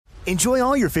Enjoy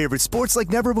all your favorite sports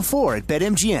like never before at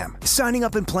BetMGM. Signing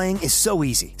up and playing is so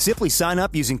easy. Simply sign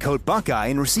up using code Buckeye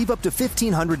and receive up to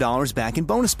 $1,500 back in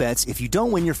bonus bets if you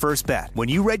don't win your first bet. When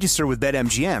you register with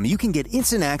BetMGM, you can get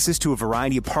instant access to a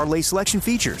variety of parlay selection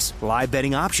features, live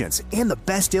betting options, and the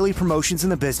best daily promotions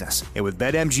in the business. And with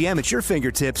BetMGM at your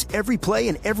fingertips, every play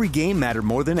and every game matter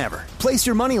more than ever. Place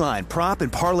your moneyline, prop,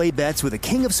 and parlay bets with the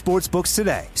king of sportsbooks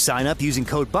today. Sign up using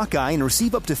code Buckeye and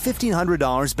receive up to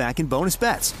 $1,500 back in bonus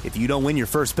bets if you don't win your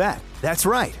first bet. That's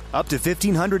right, up to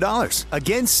 $1,500.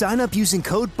 Again, sign up using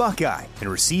code Buckeye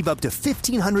and receive up to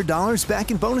 $1,500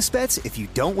 back in bonus bets if you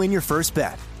don't win your first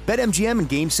bet. BetMGM and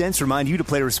GameSense remind you to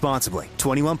play responsibly.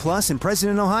 21 plus and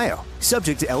present in Ohio.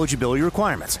 Subject to eligibility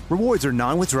requirements. Rewards are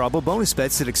non-withdrawable bonus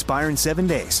bets that expire in 7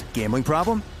 days. Gambling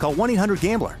problem? Call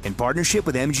 1-800-GAMBLER in partnership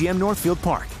with MGM Northfield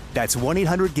Park. That's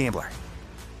 1-800-GAMBLER.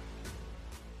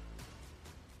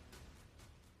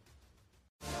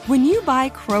 When you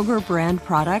buy Kroger brand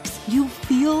products, you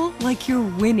feel like you're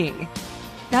winning.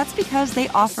 That's because they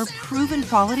offer proven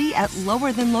quality at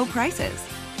lower than low prices.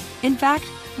 In fact,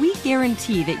 we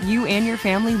guarantee that you and your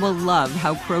family will love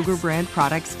how Kroger brand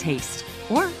products taste,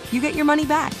 or you get your money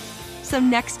back. So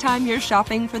next time you're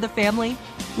shopping for the family,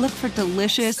 look for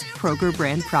delicious Kroger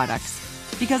brand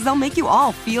products, because they'll make you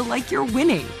all feel like you're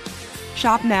winning.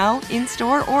 Shop now,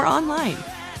 in-store, or online.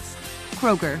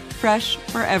 Kroger, fresh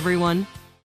for everyone.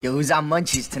 Yo, who's on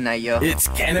Munchies tonight, yo? It's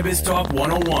Cannabis Talk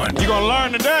 101. You're gonna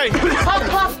learn today.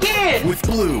 Puff Kid! With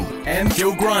Blue and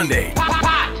Joe Grande.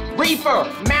 Pot, reefer,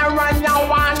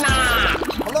 marijuana.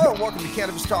 Hello, welcome to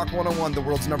Cannabis Talk 101, the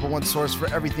world's #1 source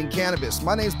for everything cannabis.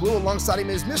 My name's Blue, alongside him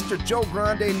is Mr. Joe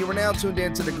Grande, and you are now tuned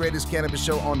in to the greatest cannabis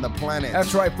show on the planet.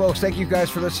 That's right, folks. Thank you guys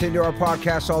for listening to our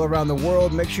podcast all around the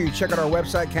world. Make sure you check out our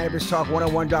website,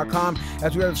 CannabisTalk101.com,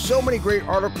 as we have so many great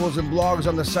articles and blogs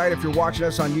on the site. If you're watching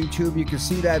us on YouTube, you can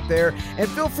see that there. And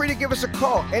feel free to give us a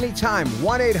call anytime,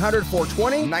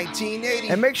 1-800-420-1980.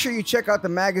 And make sure you check out the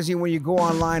magazine when you go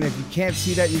online. If you can't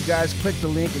see that, you guys click the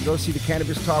link and go see the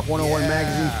Cannabis Talk 101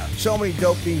 magazine. So many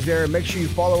dope things there. Make sure you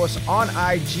follow us on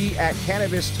IG at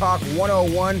Cannabis Talk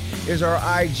 101 is our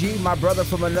IG. My brother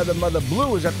from another mother,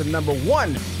 Blue, is at the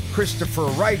 #1. Christopher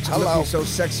Wright, looking so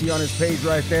sexy on his page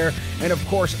right there. And of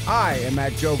course, I am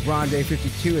at Joe Grande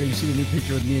 52, and you see the new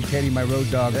picture with me and Teddy, my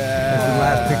road dog. That's the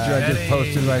last picture I just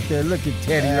posted right there. Look at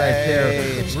Teddy right there.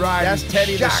 Right, that's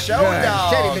Teddy the show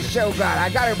dog. Teddy the show god. I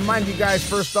gotta remind you guys,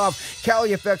 first off,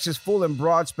 Cali FX's full and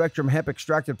broad spectrum hemp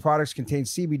extracted products contain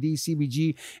CBD,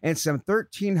 CBG, and some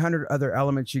 1,300 other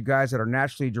elements, you guys, that are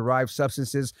naturally derived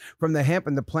substances from the hemp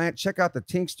and the plant. Check out the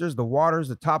tinctures, the waters,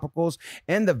 the topicals,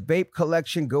 and the vape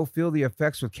collection. Go feel the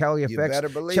effects with Cali You FX. better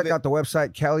believe Check it. out the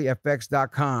website,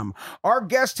 CaliFX.com. Our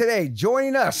guests today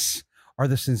joining us are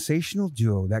the sensational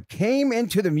duo that came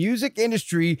into the music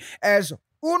industry as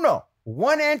Uno,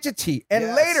 one entity,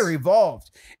 and later evolved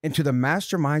into the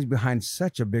masterminds behind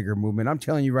such a bigger movement. I'm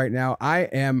telling you right now, I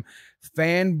am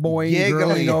fanboying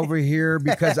girling over here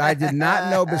because I did not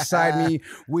know beside me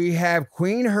we have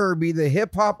Qveen Herby, the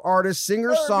hip-hop artist,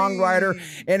 singer-songwriter,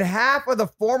 and half of the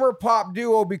former pop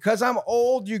duo. Because I'm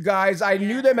old, you guys, I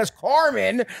knew them as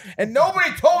Karmin, and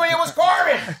nobody told me it was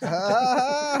Karmin.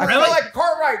 I feel like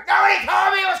Cartwright. Nobody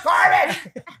told me it was Karmin.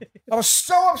 I was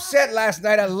so upset last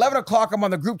night at 11 o'clock. I'm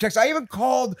on the group text. I even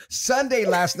called Sunday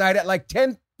last night at like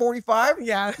 10:45.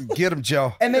 Yeah. Get him,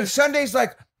 Joe. And then Sunday's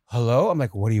like, hello? I'm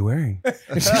like, what are you wearing?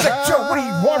 And she's like, Joe, what do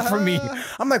you want from me?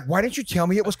 I'm like, why didn't you tell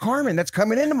me it was Karmin that's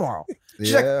coming in tomorrow?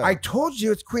 She's like, I told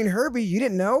you it's Qveen Herby. You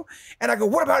didn't know? And I go,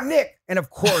 what about Nick? And of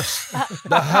course,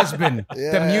 the husband,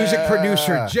 the music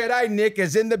producer, JediiNick,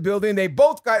 is in the building. They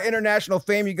both got international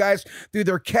fame, you guys, through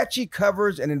their catchy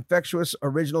covers and infectious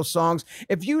original songs.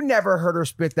 If you never heard her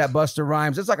spit that Busta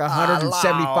Rhymes, it's like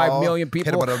 175 million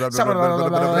people. I'm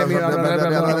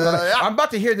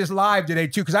about to hear this live today,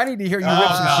 too, because I need to hear you rip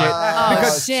some shit.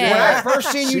 Because when I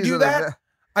first seen you do that,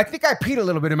 I think I peed a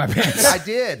little bit in my pants. I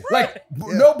did. Like,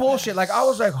 no bullshit. Like, I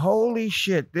was like, holy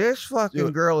shit, this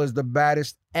fucking girl is the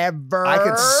baddest ever. I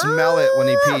could smell it when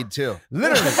he peed, too.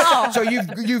 Literally. So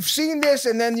you've seen this,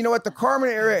 and then, you know what? The Karmin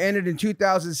era ended in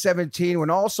 2017 when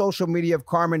all social media of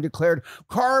Karmin declared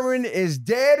Karmin is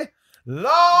dead.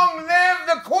 Long live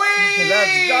the Queen!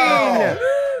 Let's go.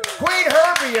 Qveen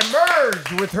Herby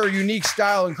emerged with her unique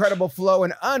style, incredible flow,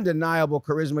 and undeniable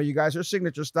charisma. You guys, her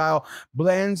signature style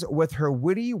blends with her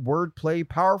witty wordplay,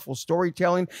 powerful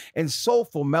storytelling, and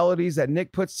soulful melodies that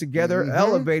Nick puts together,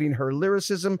 elevating her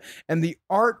lyricism and the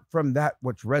art from that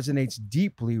which resonates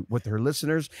deeply with her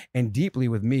listeners and deeply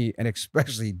with me, and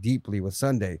especially deeply with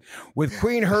Sunday. With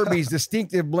Queen Herby's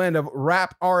distinctive blend of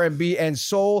rap, R&B, and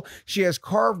soul, she has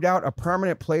carved out a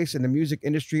permanent place in the music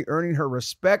industry, earning her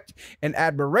respect and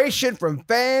admiration from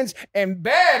fans and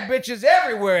bad bitches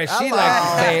everywhere, as she likes to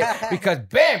say it, because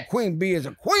bam, Queen B is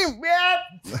a queen,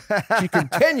 bitch. She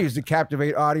continues to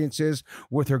captivate audiences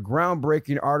with her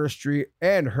groundbreaking artistry,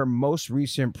 and her most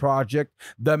recent project,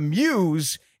 The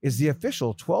Muse, is the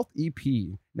official 12th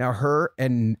EP. Now, her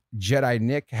and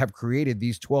JediiNick have created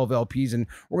these 12 LPs, and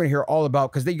we're going to hear all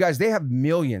about, because they have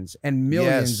millions and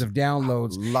millions of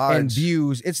downloads and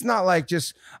views. It's not like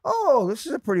just, oh, this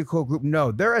is a pretty cool group.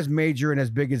 No, they're as major and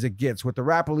as big as it gets. With the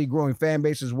rapidly growing fan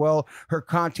base as well, her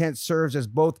content serves as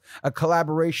both a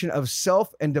collaboration of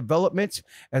self and development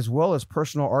as well as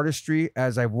personal artistry,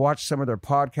 as I've watched some of their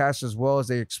podcasts as well as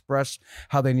they express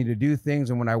how they need to do things.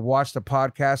 And when I watched the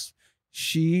podcast,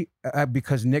 she,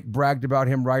 because Nick bragged about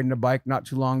him riding a bike not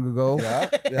too long ago,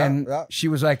 she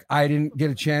was like, I didn't get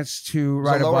a chance to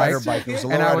ride a bike. It was a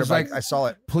and I was bike. like, I saw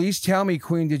it. Please tell me,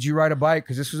 Queen, did you ride a bike?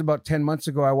 Because this was about 10 months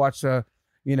ago. I watched a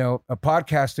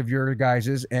podcast of your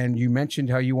guys's, and you mentioned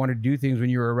how you wanted to do things when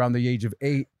you were around the age of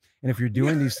 8. And if you're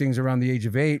doing these things around the age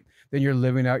of 8, then you're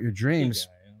living out your dreams.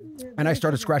 And I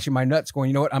started scratching my nuts going,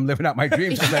 you know what? I'm living out my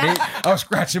dreams. Because at 8, I was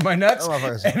scratching my nuts.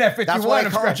 And at 51,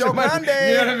 I'm scratching my nuts.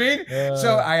 You know what I mean?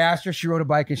 So I asked her, she rode a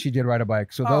bike, and she did ride a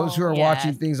bike. So those who are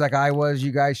watching things like I was,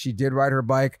 you guys, she did ride her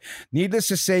bike. Needless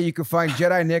to say, you can find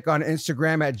JediiNick on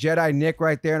Instagram at JediiNick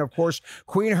right there. And of course,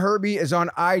 Queen Herby is on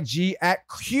IG at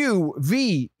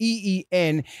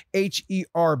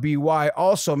QVEENHERBY.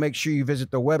 Also, make sure you visit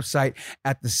the website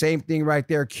at the same thing right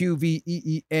there,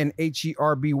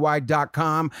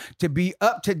 QVEENHERBY.com, to be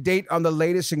up to date on the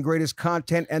latest and greatest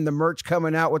content and the merch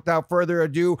coming out. Without further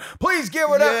ado, please give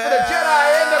it up for the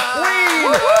Jedi and the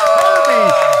Queen. Herby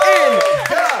in the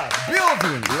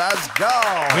building. Let's go.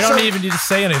 We don't even need to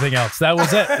say anything else. That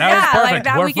was it. That was perfect. Like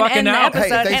that, We're we can fucking end the out.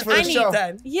 episode. Hey, thanks for the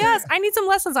show. Yes, I need some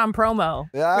lessons on promo.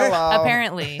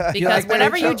 Apparently, because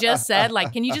whatever you just said,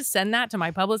 like, can you just send that to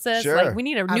my publicist? Sure. Like, we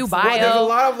need a new bio. There's a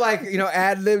lot of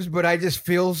ad libs, but I just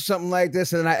feel something like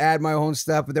this, and then I add my own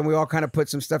stuff. But then we all kind of put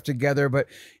some stuff together. But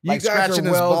you Like guys scratching are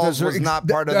his well balls deserved. was not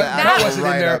part of that the wasn't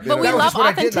in there. write-up, But we That was love just what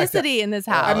I did like that. authenticity in this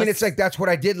house. I mean, it's like that's what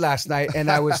I did last night,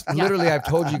 and I was literally, I've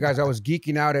told you guys, I was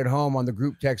geeking out at home on the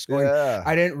group text going,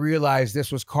 I didn't realize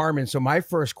this was Karmin. So my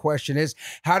first question is,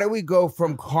 how do we go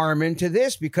from Karmin to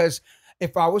this? Because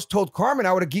if I was told Karmin,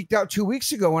 I would have geeked out 2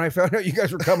 weeks ago when I found out you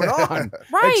guys were coming on.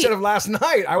 Right. Instead of last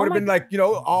night. I would have been like,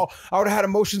 I would have had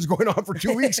emotions going on for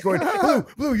 2 weeks going,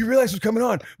 Blue, you realize what's coming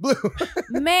on. Blue.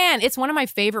 Man, it's one of my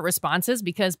favorite responses,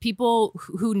 because people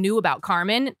who knew about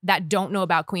Karmin that don't know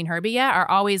about Queen Herby yet are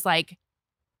always like,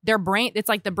 their brain, it's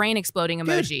like the brain exploding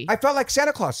emoji. Dude, I felt like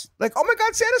Santa Claus. Like, oh my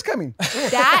God, Santa's coming.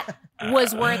 That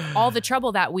was worth all the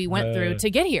trouble that we went through to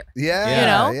get here.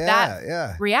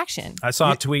 That reaction. I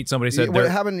saw a tweet. Somebody said, what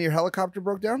happened? Your helicopter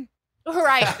broke down?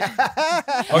 Right.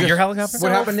 Oh, your helicopter?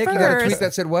 What happened, Nick? You got a tweet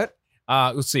that said what?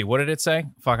 Let's see. What did it say?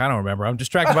 Fuck, I don't remember. I'm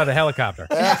distracted by the helicopter.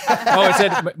 It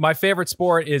said, my favorite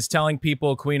sport is telling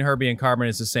people Queen Herby and Karmin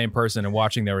is the same person and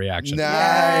watching their reaction. Nice.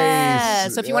 Yeah.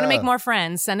 So if you want to make more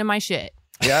friends, send them my shit.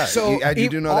 Yeah, so you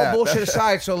do know all that. bullshit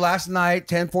aside, so last night,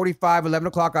 10:45, 11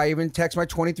 o'clock, I even text my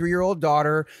 23-year-old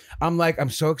daughter. I'm like, I'm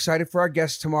so excited for our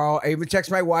guest tomorrow. I even text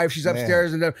my wife. She's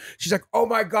upstairs, and she's like, oh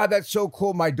my God, that's so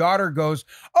cool. My daughter goes,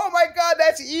 oh my God,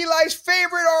 that's Eli's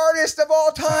favorite artist of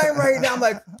all time right now. I'm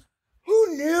like,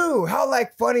 who knew? How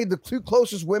funny, the two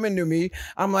closest women knew me.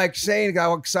 I'm like saying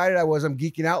how excited I was. I'm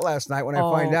geeking out last night when I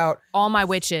find out. All my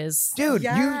witches. Dude, you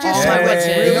just all my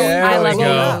witches. I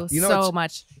love you so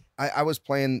much. I was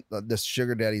playing this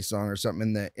Sugar Daddy song or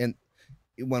something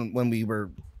when we were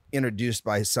introduced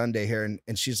by Sunday here, and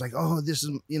she's like, oh, this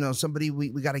is somebody we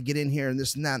got to get in here and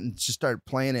this and that, and she started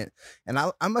playing it, and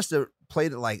I must have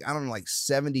played it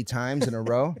 70 times in a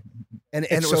row. And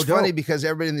it was funny because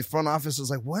everybody in the front office was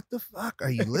like, what the fuck are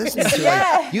you listening to?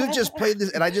 Like, you just played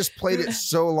this, and I just played it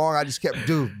so long. I just kept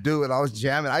do it. I was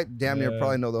jamming. I damn near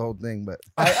probably know the whole thing, but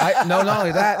no, not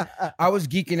only that, I was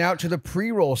geeking out to the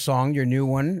Pre-Roll song, your new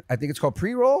one. I think it's called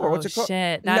Pre-Roll, or what's it called?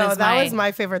 Shit. That was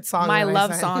my favorite song. My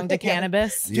love song to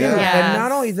cannabis. Yeah. And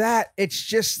not only that, it's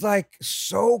just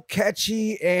so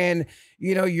catchy, and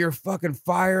you're fucking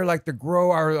fire, like the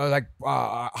grow or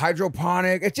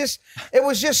hydroponic. It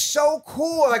was just so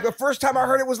cool. Like the first time I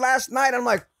heard it was last night. I'm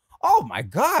like, oh my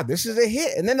God, this is a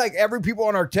hit. And then like every people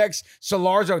on our text,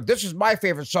 Solarzo, this is my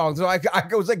favorite song. So I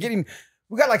was like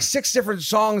we got like 6 different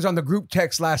songs on the group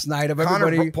text last night of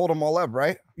everybody. Connor pulled them all up,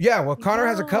 right? Yeah, well, Connor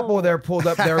has a couple there pulled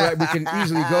up there that we can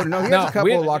easily go to. No, he has a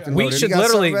couple locked and we loaded. should You got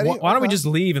literally. something ready? Why don't we just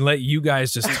leave and let you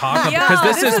guys just talk? Yeah, because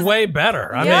this this is is- way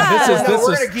better. I Yeah. mean, this No, is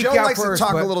we're gonna geek Joe out likes first, to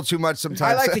talk but a little too much sometimes.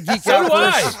 I like to geek So out do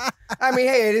I. first. I mean,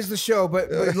 hey, it is the show, but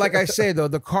like I say though,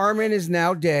 the Karmin is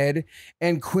now dead,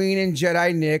 and Qveen and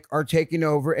JediiNick are taking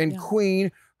over, and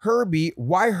Qveen. Herby,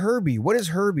 why Herby? What is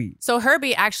Herby? So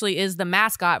Herby actually is the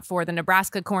mascot for the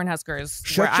Nebraska Cornhuskers.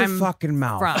 Shut where your I'm fucking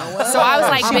mouth. from. So I was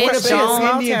like, I'm going to bitch, be an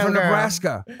don't. Indian from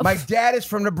Nebraska. My dad is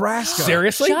from Nebraska.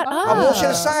 seriously. Shut Oh, up.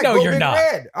 bullshit aside. No, go you're Big not.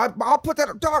 Red. I'll put that,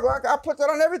 dog. I'll put that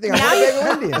on everything. I'm Now a you-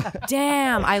 Bagel Indian.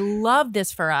 Damn, I love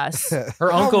this for us.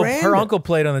 Her uncle, random. her uncle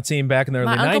played on the team back in the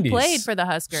early My uncle 90s. played for the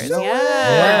Huskers. No way.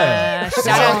 Yeah.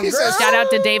 Shout out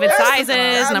to David That's the-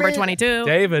 Sizes, I number mean- 22.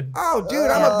 David. Oh,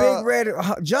 dude, I'm a big red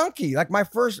junkie. Like my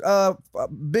first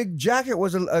big jacket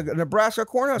was a Nebraska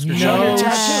Cornhusker. No Show me your shit.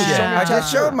 tattoo. I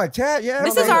just showed my tat. Yeah.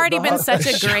 This has already been such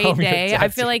a Show great me day. your I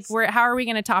feel like tattoos. how are we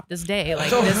going to top this day? Like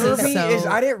So this Herby is so.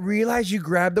 I didn't realize you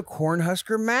grabbed the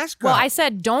Cornhusker mascot. Well, I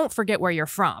said don't forget where you're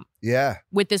from. Yeah.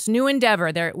 With this new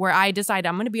endeavor there where I decided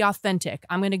I'm going to be authentic.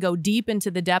 I'm going to go deep into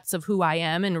the depths of who I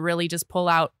am and really just pull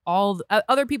out all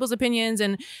other people's opinions.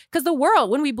 And because the world,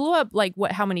 when we blew up like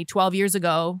how many 12 years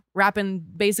ago,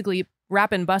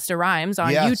 rapping Busta Rhymes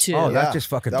on Yes. YouTube. Oh, that Yeah. just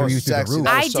fucking That threw was you through the sexy. roof.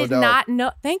 That I was so did dope. not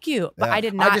know. Thank you. But Yeah. I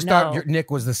did not I just know. thought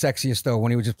Nick was the sexiest though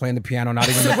when he was just playing the piano, not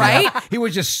even looking Right? up. He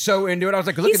was just so into it. I was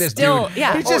like, look He's at this still- dude.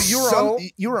 yeah. He's Oh, just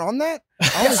you were on that?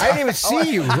 I didn't even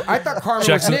see you. I thought Karmin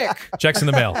Checks was in, Nick. checks in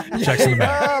the mail. Checks in the mail.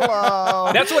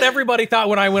 Hello. That's what everybody thought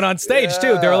when I went on stage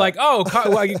too. They were like, "Oh,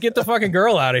 well, get the fucking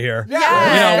girl out of here."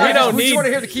 Yeah. we don't We just need. want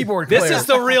to hear the keyboard This player. is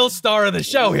the real star of the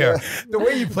show here. The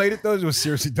way you played it though was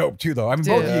seriously dope too though. I mean,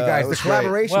 both of you Yeah, guys, it the was great.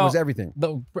 collaboration Well, was everything.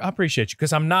 I appreciate you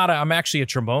because I'm actually a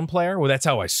trombone player. Well, that's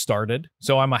how I started.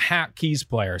 So I'm a hat keys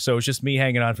player. So it's just me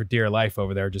hanging on for dear life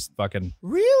over there, just fucking.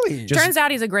 Really? Just- Turns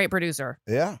out he's a great producer.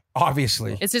 Yeah.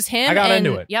 Obviously. It's just him. I got and,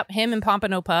 into it. Yep, him and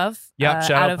Pompano Puff. Yep,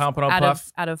 shout out Pompano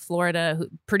Puff. out of Florida, who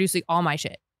producing all my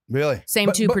shit. Really? Same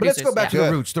But, two but producers. let's go back yeah. to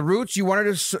the roots. The roots, you wanted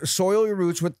to soil your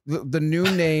roots with the new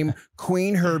name,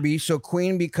 Qveen Herby. So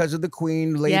Qveen because of the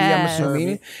Queen lady, Yes. I'm assuming.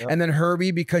 Herby, yep. And then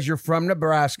Herby because you're from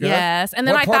Nebraska. Yes, and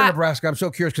then what I part of thought, Nebraska? I'm so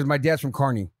curious because my dad's from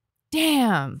Kearney.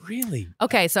 damn. Really?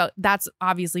 Okay, so that's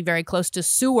obviously very close to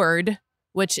Seward,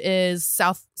 which is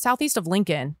southeast of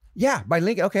Lincoln. Yeah, by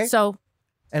Lincoln. Okay. So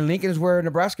And Lincoln is where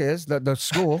Nebraska is, the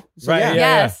school. So, Right, yeah. yeah.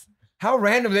 yes, How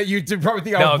random that you did probably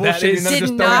think I No, was that bullshitting is- and I'm Did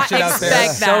just throwing not shit out there.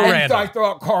 expect that. So And random. I throw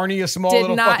out Kearney, a small Did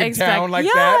little not fucking expect- town like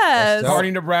Yes. that. That's Kearney,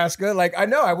 Nebraska. Like, I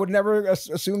know, I would never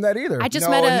assume that either. I just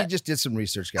no, met a. he just did some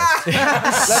research, guys.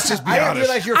 Let's just be I didn't honest.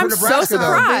 realize you were from I'm so Nebraska, though.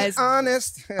 surprised. Be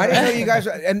honest. I didn't know you guys,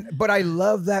 but I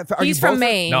love that. Are He's you from both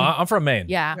Maine. No, I'm from Maine.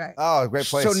 Yeah, Oh, great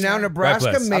place. So now Nebraska,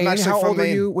 place. Maine. I'm actually How from old were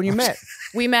Maine. you when you met?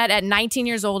 we met at 19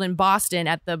 years old in Boston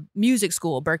at the music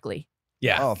school, Berkeley.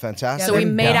 Yeah. Oh, fantastic. So we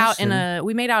in made Boston.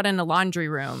 out in a laundry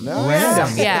room. No.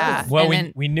 Random. Yeah. Well, and we,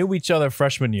 then, we knew each other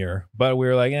freshman year, but we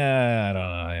were like, I don't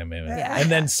know. Maybe. Yeah.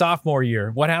 And then sophomore year,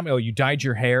 what happened? Oh, you dyed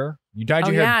your hair? You dyed oh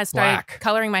your hair yeah, I started black.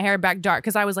 coloring my hair back dark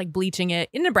because I was like bleaching it.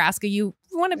 In Nebraska, you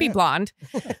want to be blonde.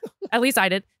 At least I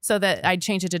did. So that I'd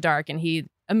change it to dark, and he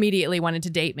immediately wanted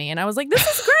to date me. And I was like, this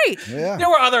is great. Yeah. There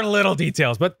were other little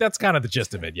details, but that's kind of the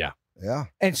gist of it. Yeah. Yeah.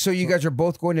 And so you guys are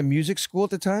both going to music school at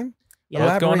the time? Yeah.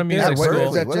 Both going to Elaborate music there. What school.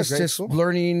 is that What a just, great just school.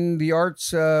 learning the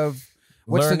arts of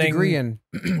what's the Learning- degree in?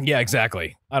 Yeah,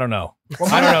 exactly. I don't know.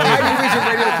 Well, I don't know. I either. have degrees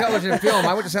in radio, television, and film.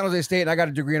 I went to San Jose State and I got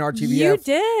a degree in RTVF. You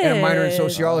did. And a minor in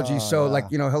sociology. Oh, So, yeah. like,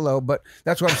 hello. But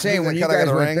that's what I'm saying. When you Can I get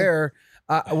guys a went ring? there,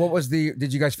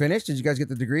 did you guys finish? Did you guys get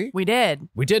the degree? We did.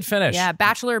 We did finish. Yeah,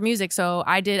 Bachelor of Music. So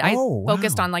I Oh,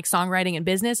 focused wow. on like songwriting and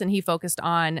business, and he focused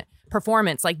on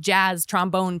performance, like jazz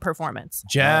trombone performance.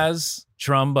 Jazz,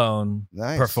 trombone,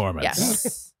 Nice. performance.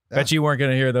 Yes. Bet you weren't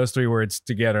going to hear those three words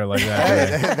together like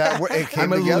that. Hey, were you? it came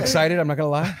I'm a little together. excited. I'm not going to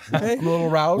lie. I'm a little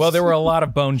roused. Well, there were a lot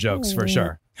of bone jokes for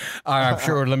sure. I'm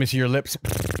sure. Let me see your lips.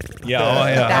 Yeah. Oh,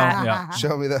 yeah. Yeah.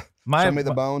 Show me the My- show me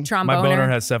the bone. My boner Tromboner.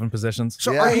 has 7 positions.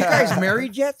 So, Yeah. are you guys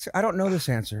married yet? I don't know this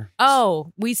answer.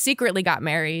 Oh, we secretly got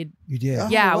married. You did. Oh,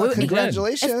 Yeah, well, we-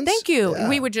 congratulations. Thank you. Yeah.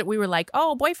 We were like,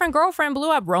 oh, boyfriend, girlfriend,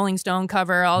 blew up, Rolling Stone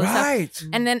cover, all this stuff. Right.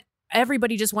 And then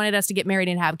everybody just wanted us to get married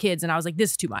and have kids. And I was like,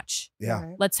 this is too much.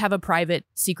 Yeah. Let's have a private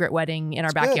secret wedding in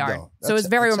our It's good, backyard. though. So it's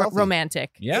very That's healthy.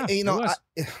 romantic. Yeah. You know,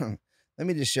 it was. let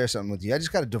me just share something with you. I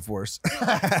just got a divorce.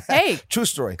 Hey, True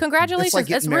story. congratulations. It's like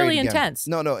That's getting married really again. intense.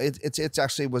 No, it's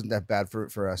actually wasn't that bad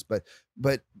for us, but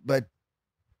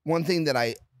one thing that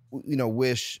I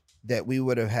wish that we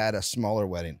would have had a smaller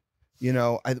wedding. You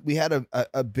know, we had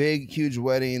a big, huge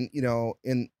wedding, you know,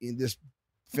 in this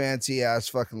fancy ass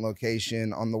fucking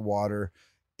location on the water.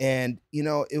 And, you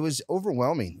know, it was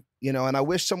overwhelming, you know, and I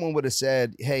wish someone would have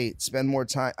said, hey, spend more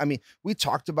time. I mean, we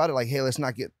talked about it like, hey, let's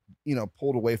not get, you know,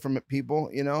 pulled away from it,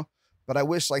 people, you know, but I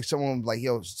wish like someone would like,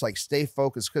 yo, it's like stay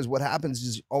focused. Cause what happens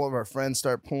is all of our friends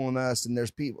start pulling us and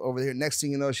there's people over here. Next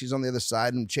thing you know, she's on the other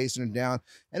side and chasing her down.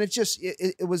 And it just,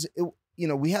 it was, you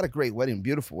know, we had a great wedding,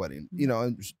 beautiful wedding, you know,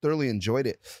 and thoroughly enjoyed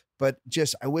it. But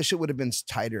just, I wish it would have been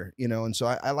tighter, you know, and so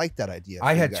I like that idea.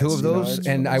 I had two of those,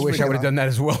 and I wish I would have done that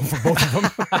as well for both of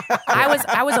them.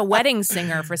 I was a wedding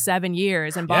singer for 7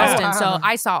 years in Boston, so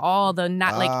I saw all the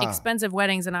not expensive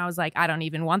weddings, and I was like, I don't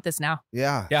even want this now.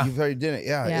 Yeah, you've already done it.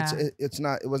 Yeah. It's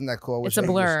not. It wasn't that cool. It's a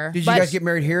blur. Did you guys get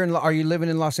married here? Are you living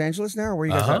in Los Angeles now? Or where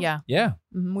you guys at? Yeah.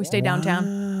 Mm-hmm. We stay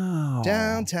downtown.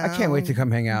 Downtown. I can't wait to come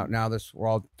hang out now. We're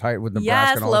all tight with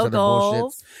Nebraska and all this other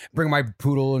bullshit. Bring my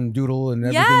poodle and doodle and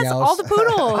everything else. All the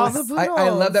poodles. All the poodles. I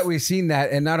love that we've seen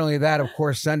that. And not only that, of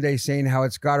course, Sunday saying how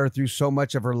it's got her through so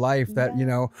much of her life that, you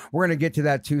know, we're going to get to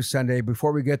that too Sunday.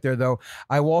 Before we get there, though,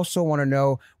 I also want to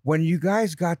know when you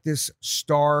guys got this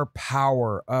star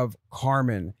power of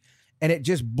Karmin and it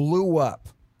just blew up.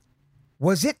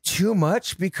 Was it too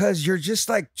much? Because you're just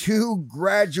like two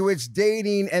graduates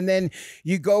dating, and then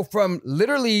you go from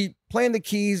literally playing the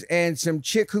keys and some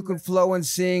chick who can flow and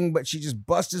sing, but she just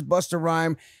bust a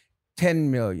rhyme, 10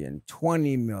 million,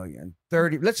 20 million,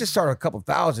 30. Let's just start a couple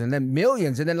thousand, and then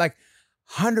millions, and then like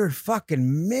 100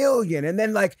 fucking million. And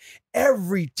then like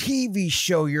every TV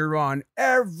show you're on,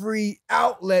 every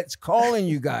outlet's calling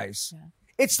you guys.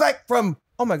 It's like from,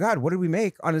 oh my God, what did we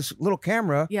make on this little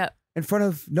camera? Yeah. In front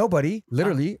of nobody,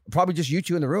 literally, probably just you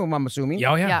two in the room, I'm assuming.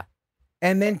 Yeah.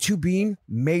 And then to being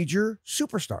major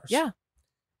superstars. Yeah.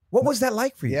 What was that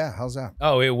like for you? Yeah, how's that?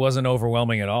 Oh, it wasn't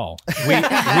overwhelming at all. We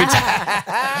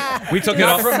took it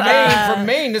off From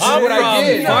Maine. This is what I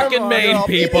did. Fucking Maine,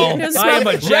 people. I am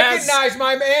a jazz. Recognize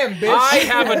my man, bitch. I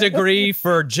have a degree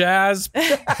for jazz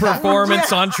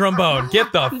performance on trombone.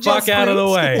 Get the fuck out of the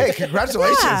way. Hey,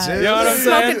 congratulations, dude. You know what I'm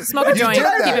saying? Smoke a joint.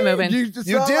 Keep it moving. You did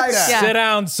that. Yeah. Sit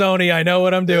down, Sony. I know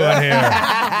what I'm doing here.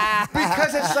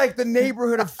 Because it's like the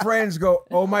neighborhood of friends go,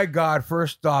 oh my God,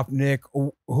 first off, Nick,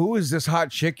 who is this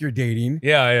hot chick you're dating?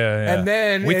 Yeah. And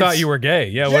then we thought you were gay.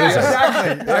 Yeah, what is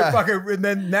that? Exactly. And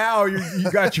then now you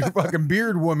got your fucking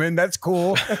beard woman. That's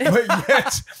cool. But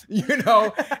yes, you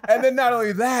know, and then not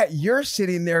only that, you're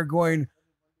sitting there going,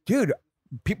 dude,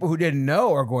 people who didn't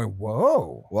know are going,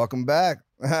 whoa. Welcome back.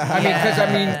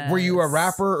 I mean, were you a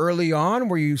rapper early on?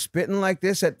 Were you spitting like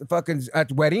this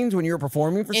at weddings when you were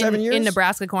performing for 7 years? In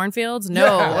Nebraska cornfields?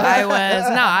 No, I was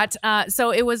not.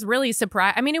 So it was really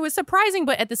surprising. I mean, it was surprising,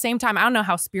 but at the same time, I don't know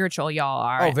how spiritual y'all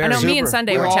are. Oh, very I know me and super.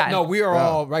 Sunday were chatting. No, we are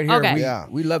all right here. Okay.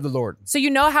 We love the Lord. So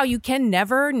you know how you can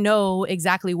never know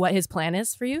exactly what his plan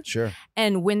is for you? Sure.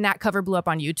 And when that cover blew up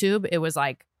on YouTube, it was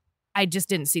like, I just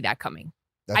didn't see that coming.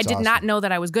 I did not know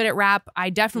that I was good at rap. I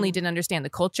definitely didn't understand the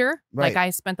culture. Right. Like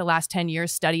I spent the last 10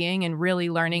 years studying and really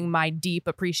learning my deep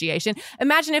appreciation.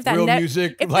 Imagine if that real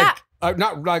music, if like that,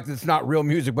 not like it's not real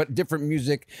music, but different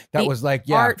music that was like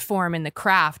art form and the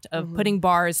craft of putting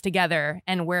bars together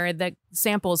and where the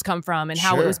samples come from and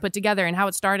how it was put together and how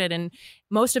it started, and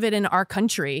most of it in our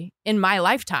country in my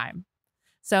lifetime.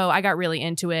 So I got really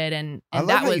into it, and I love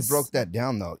that how was you broke that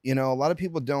down, though. You know, a lot of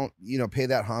people don't, you know, pay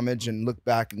that homage and look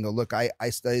back and go, "Look, I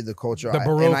studied the culture, The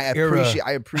Baroque and I era.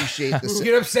 appreciate the." You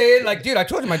know what I'm saying? Like, dude, I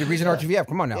told you my degrees in RTVF.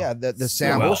 Come on now. Yeah, the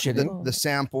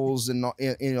samples and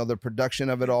you know the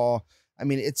production of it all. I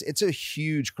mean, it's a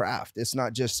huge craft. It's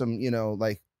not just some, you know,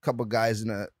 like couple guys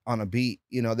on a beat.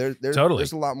 You know, there's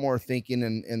a lot more thinking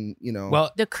and you know.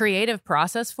 Well, the creative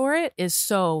process for it is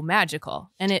so magical,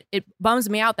 and it bums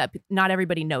me out that not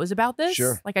everybody knows about this.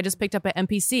 Sure. Like I just picked up at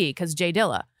MPC because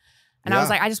JediiNick, and I was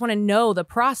like, I just want to know the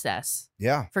process.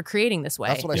 Yeah. For creating this way.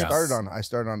 That's what I started on. I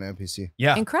started on MPC.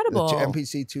 Yeah. Incredible. The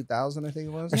MPC 2000, I think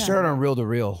it was. I started on Reel to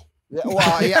Reel. Yeah,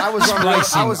 well, yeah, I was on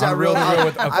Reel to Reel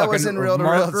with I was in Reel to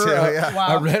Reel too.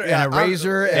 Yeah. And a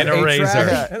razor and a razor.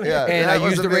 And I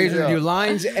used the razor to do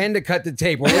lines and to cut the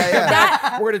tape. We're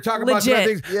going to talk about some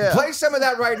things. Yeah. Play some of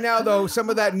that right now, though. Some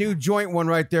of that new joint one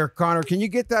right there, Connor. Can you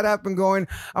get that up and going?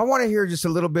 I want to hear just a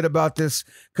little bit about this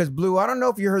because Blue, I don't know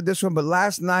if you heard this one, but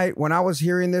last night when I was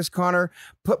hearing this, Connor,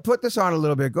 put this on a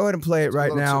little bit. Go ahead and play it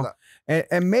right now.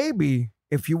 And maybe,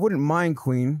 if you wouldn't mind,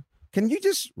 Qveen, can you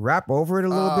just rap over it a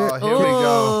little bit? Here we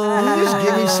go. Can you just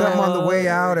give me something on the way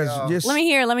out? As just let me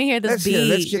hear this beat.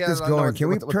 Let's get this going. Can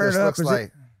we turn it up?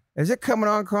 Like. Is it coming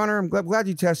on, Connor? I'm glad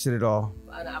you tested it all.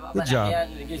 Good job.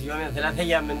 Okay,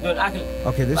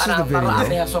 this is the video.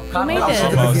 Who made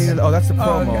this? Oh, that's the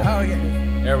promo.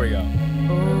 There we go.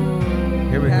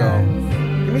 Here we go.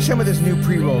 Give me some of this new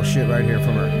pre-roll shit right here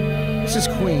from her. This is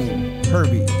Qveen,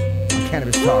 Herby, on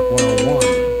Cannabis Talk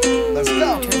 101. Let's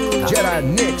go.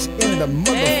 JediiNick's in the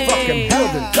motherfucking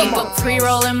building. Keep a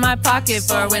pre-roll in my pocket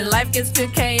for when life gets too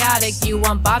chaotic. You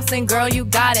want bops and girl, you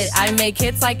got it. I make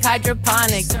hits like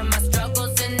hydroponics. Turn my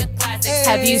struggles into classics.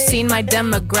 Have you seen my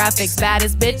demographics?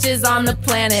 Baddest bitches on the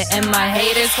planet, and my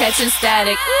haters catching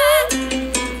static.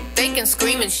 They can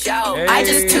scream and shout. I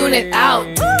just tune it out.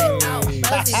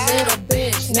 Fuzzy little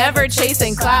bitch, never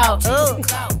chasing clout.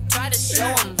 Try to show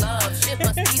them love. Shit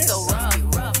must be so rough,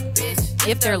 bitch.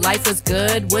 If their life was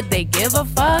good, would they give a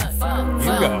fuck?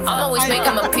 I'm always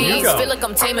making my peace. Feel like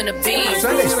I'm taming a beast.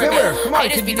 Sunday Spiller, come on,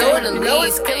 Haters be doing the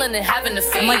least, killing and having the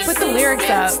feast. I'm like, put the lyrics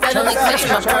up. Steadily clutching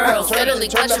my pearls. Steadily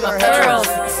clutching my pearls.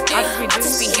 I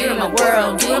just be here in my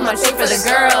world, doing my shit for the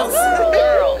girls.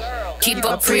 Keep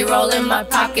a pre-roll in my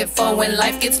pocket for when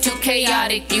life gets too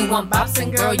chaotic. You want bops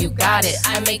and girl, you got it.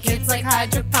 I make hits like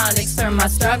hydroponics, turn my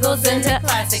struggles into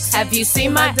classics. Have you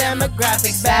seen my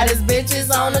demographics? Baddest bitches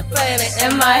on the planet,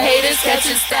 and my haters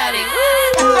catching static.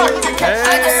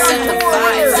 I just set the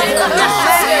vibes.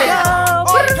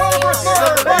 October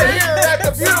 3rd, right here at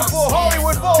the beautiful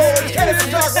Hollywood Bowl. It's Cannabis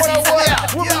Talk 101.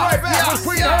 We'll be right back with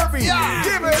Qveen Herby.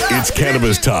 Give it up. It's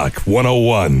Cannabis Talk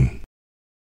 101.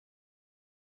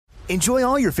 Enjoy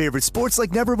all your favorite sports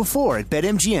like never before at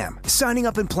BetMGM. Signing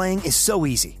up and playing is so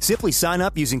easy. Simply sign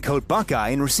up using code Buckeye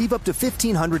and receive up to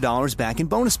 $1,500 back in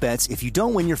bonus bets if you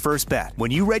don't win your first bet.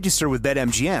 When you register with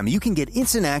BetMGM, you can get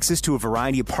instant access to a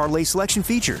variety of parlay selection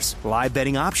features, live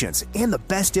betting options, and the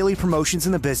best daily promotions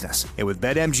in the business. And with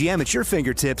BetMGM at your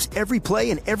fingertips, every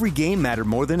play and every game matter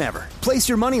more than ever. Place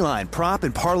your moneyline, prop,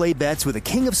 and parlay bets with the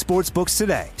king of sportsbooks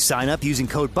today. Sign up using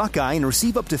code Buckeye and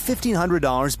receive up to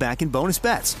 $1,500 back in bonus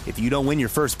bets if you don't win your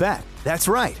first bet. That's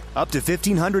right, up to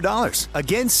 $1,500.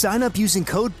 Again, sign up using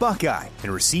code Buckeye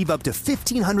and receive up to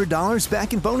 $1,500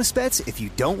 back in bonus bets if you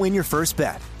don't win your first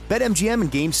bet. BetMGM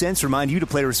and GameSense remind you to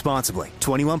play responsibly.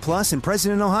 21 plus and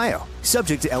present in Ohio.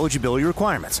 Subject to eligibility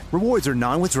requirements. Rewards are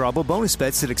non-withdrawable bonus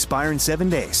bets that expire in 7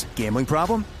 days. Gambling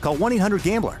problem? Call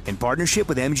 1-800-GAMBLER in partnership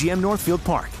with MGM Northfield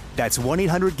Park. That's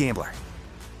 1-800-GAMBLER.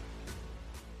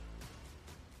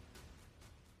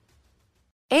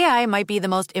 AI might be the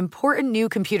most important new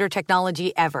computer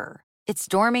technology ever. It's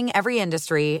storming every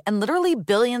industry, and literally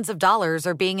billions of dollars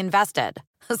are being invested.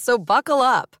 So buckle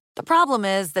up. The problem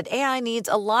is that AI needs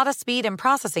a lot of speed and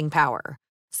processing power.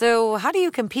 So how do you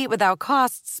compete without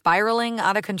costs spiraling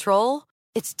out of control?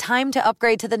 It's time to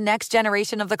upgrade to the next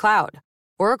generation of the cloud.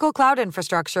 Oracle Cloud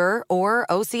Infrastructure, or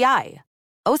OCI.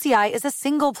 OCI is a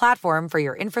single platform for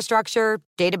your infrastructure,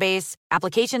 database,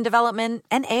 application development,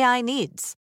 and AI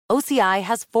needs. OCI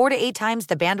has 4 to 8 times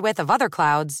the bandwidth of other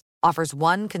clouds, offers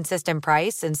one consistent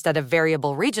price instead of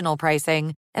variable regional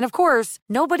pricing, and of course,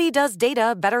 nobody does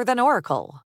data better than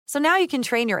Oracle. So now you can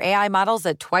train your AI models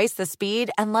at twice the speed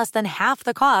and less than half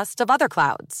the cost of other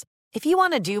clouds. If you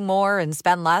want to do more and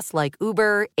spend less like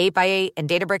Uber, 8x8, and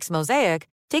Databricks Mosaic,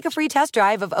 take a free test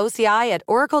drive of OCI at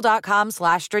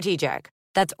oracle.com/strategic.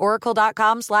 That's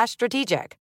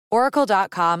oracle.com/strategic.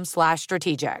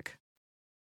 Oracle.com/strategic.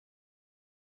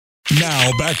 Now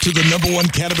back to the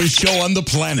 #1 cannabis show on the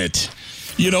planet.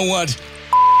 You know what?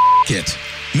 It.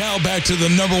 Now back to the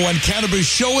 #1 cannabis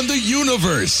show in the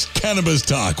universe. Cannabis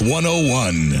Talk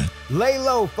 101. Lay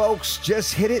low, folks.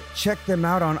 Just hit it. Check them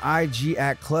out on IG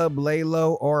at Club Lay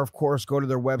Low, or of course, go to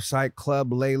their website,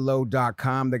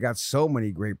 clublaylow.com. They got so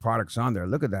many great products on there.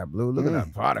 Look at that, Blue. Look at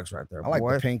that products right there. I like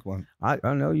the pink one. I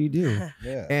know you do.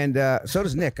 Yeah. And so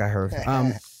does Nick, I heard.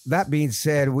 That being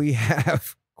said, we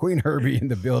have Qveen Herby in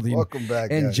the building. Welcome back,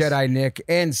 and guys. JediiNick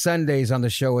and Sunday's on the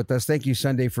show with us. Thank you,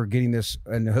 Sunday, for getting this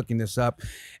and hooking this up.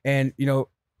 And, you know,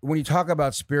 when you talk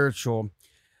about spiritual,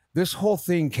 this whole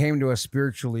thing came to us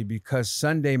spiritually because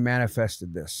Sunday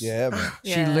manifested this. Yeah, man.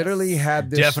 She literally had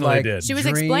this Definitely did. She was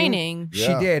dream. explaining. She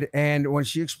did. And when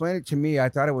she explained it to me, I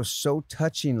thought it was so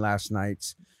touching last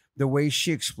night, the way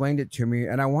she explained it to me.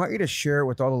 And I want you to share it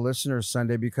with all the listeners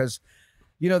Sunday because,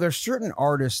 you know, there's certain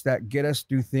artists that get us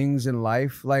through things in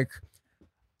life. Like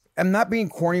I'm not being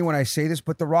corny when I say this,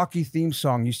 but the Rocky theme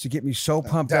song used to get me so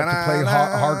pumped up to play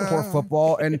hardcore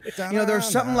football. And, there's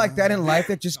something like that in life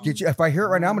that just gets you. If I hear it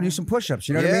right now, I'm going to do some push-ups.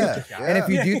 You know what I mean? Yeah. And if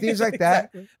you do things like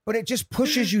that, but it just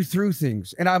pushes you through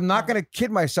things. And I'm not going to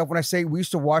kid myself when I say we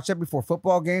used to watch that before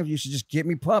football games. You should just get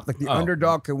me pumped. Like the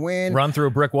underdog can win. Run through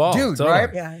a brick wall. Dude, right?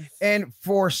 Yeah. And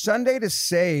for Sunday to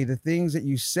say the things that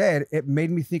you said, it made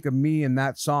me think of me in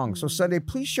that song. So Sunday,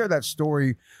 please share that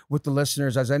story with the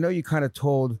listeners, as I know you kind of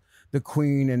told the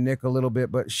Qveen and Nick a little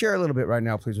bit, but share a little bit right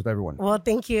now, please, with everyone. Well,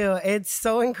 thank you. It's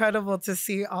so incredible to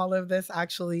see all of this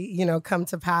actually, come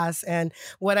to pass. And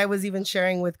what I was even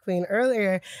sharing with Qveen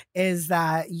earlier is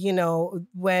that,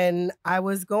 when I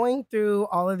was going through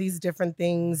all of these different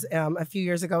things a few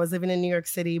years ago, I was living in New York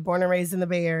City, born and raised in the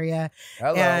Bay Area.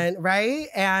 Hello.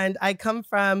 And I come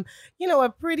from, a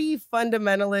pretty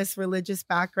fundamentalist religious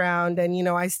background. And,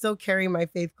 I still carry my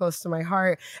faith close to my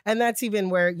heart. And that's even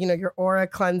where, your aura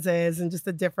cleanses and just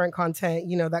the different content,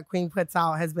 that Qveen puts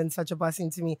out has been such a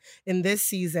blessing to me in this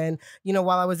season.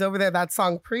 While I was over there, that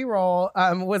song Pre-Roll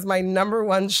was my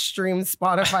 #1 streamed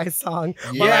Spotify song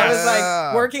while I was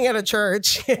like working at a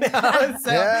church, So,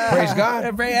 Praise God.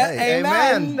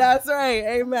 Amen. That's right.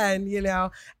 Amen.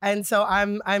 And so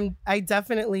I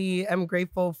definitely am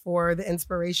grateful for the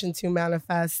inspiration to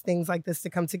manifest things like this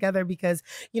to come together because,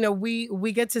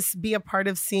 we get to be a part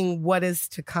of seeing what is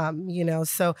to come,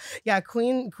 So yeah,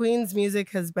 Qveen's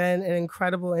music has been an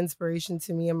incredible inspiration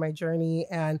to me in my journey.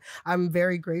 And I'm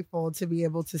very grateful to be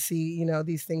able to see,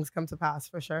 these things come to pass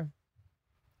for sure.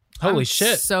 Holy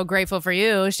shit. So grateful for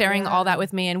you sharing all that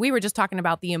with me. And we were just talking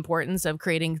about the importance of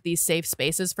creating these safe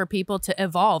spaces for people to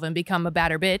evolve and become a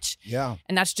badder bitch. Yeah.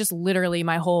 And that's just literally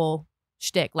my whole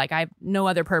shtick. Like I have no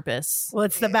other purpose. Well,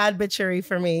 it's the bad bitchery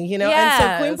for me, Yes.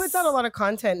 And so Qveen puts out a lot of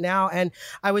content now. And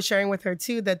I was sharing with her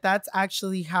too, that's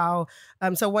actually how,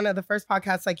 so one of the first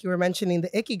podcasts, like you were mentioning, the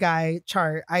Ikigai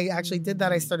chart, I actually did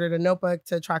that. I started a notebook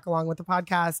to track along with the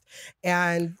podcast.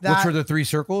 And that, which were the 3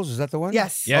 circles? Is that the one?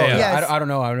 Yes. Yeah. Yes. I don't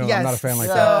know. Yes. I'm not a fan like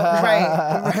So, that.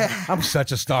 Right. I'm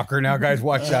such a stalker now, guys.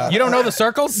 Watch out. You don't know the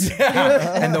circles?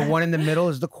 And the one in the middle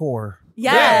is the core.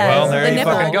 Yes. Well, there The you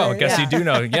nipple. fucking go. Guess you do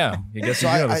know. Yeah. You guess you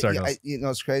do know the circles.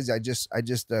 It's crazy. I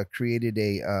just created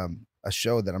a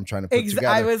show that I'm trying to put together.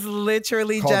 I was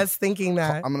literally called- just thinking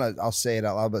that. I'll say it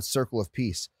out loud, but Circle of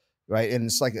Peace, right? And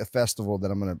it's like a festival that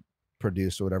I'm gonna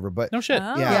produce or whatever. But No shit.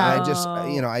 yeah,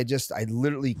 I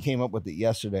literally came up with it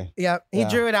yesterday. Yep. He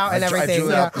drew it out and I everything.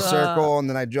 drew out the circle, and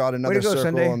then I drew out Way another to go, circle,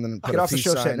 Sunday. and then put Get a off the peace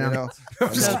show sign, set now. and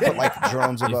then put like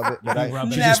drones above it. But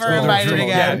Never invited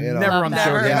again. Never on the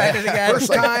show Never again. invited again.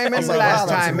 First time and the last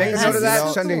time. Make a note of that. You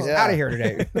know? Sunday's Yeah. out of here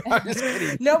today. I'm just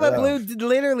kidding. No, but Blue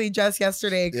literally just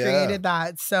yesterday created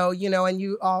that. So, and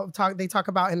you all they talk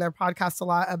about in their podcast a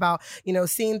lot about,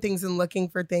 seeing things and looking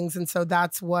for things. And so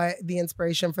that's what the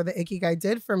inspiration for the Ikigai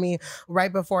did for me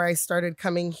right before I started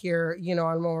coming here,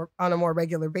 on a more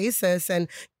regular basis and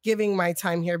giving my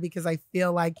time here because I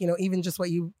feel like, even just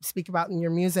what you speak about in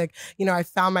your music, I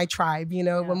found my tribe,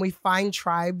 when we find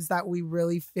tribes that we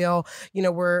really feel,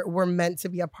 we're meant to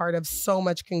be a part of, so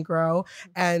much can grow.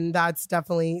 And that's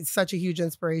definitely such a huge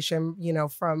inspiration,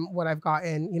 from what I've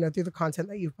gotten, through the content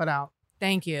that you've put out.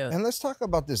 Thank you. And let's talk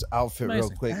about this outfit real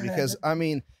Amazing. quick because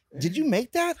did you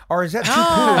make that? Or is that 2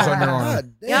 poodles on your arm?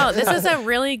 God damn. No, this is a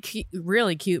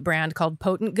really cute brand called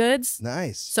Potent Goods.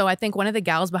 Nice. So I think one of the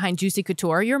gals behind Juicy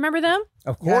Couture, you remember them?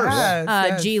 Of course.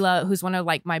 Yes. Gila, who's one of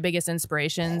like my biggest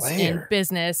inspirations in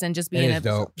business and just It being is a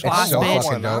dope. boss It's so bitch.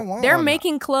 fucking dope. I want They're one.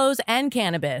 making clothes and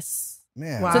cannabis.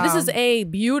 Man. Wow. So this is a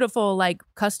beautiful like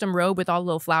custom robe with all the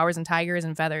little flowers and tigers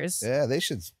and feathers. Yeah, they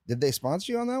should. Did they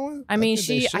sponsor you on that one? I mean,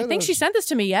 I think she sent this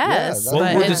to me. Yes, Yeah,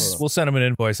 but We'll it's we'll send him an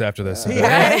invoice after this.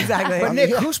 Yeah, exactly. But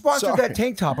Nick, who sponsored Sorry. that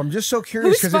tank top? I'm just so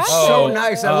curious Who because it's sponsored so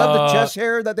nice. I love the chest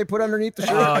hair that they put underneath the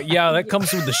shirt. Yeah, that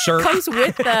comes with the shirt. comes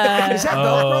with Is that the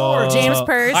Velcro or James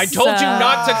Purse. I told you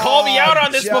not to call me out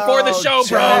on this before the show,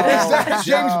 bro. Is that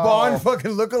James Bond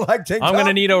fucking lookalike tank top? I'm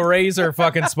gonna need a razor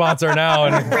fucking sponsor now.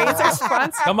 And Razor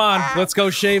sponsor. come on, let's go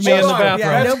shave me in Hold the on. bathroom.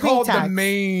 Yeah, That's no pink called the tags.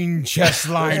 main chest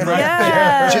line right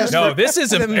Yeah. there. No, this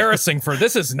is embarrassing.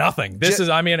 This is nothing. This is.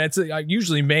 I mean, it's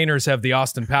usually Mainers have the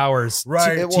Austin Powers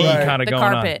Right. tea Right. kind of The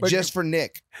going carpet. on. Just for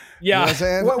Nick. You know Yeah. what I'm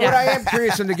saying? What I am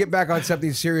curious, and to get back on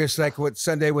something serious, like what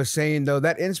Sunday was saying, though,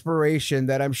 that inspiration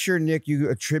that I'm sure, Nick, you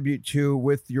attribute to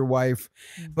with your wife,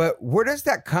 but where does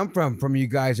that come from you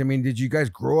guys? I mean, did you guys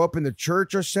grow up in the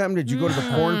church or something? Did you go to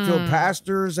the cornfield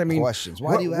pastors? I mean, Questions.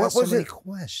 Why do you ask so many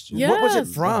questions? Yeah. What was it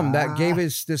Yes. from that gave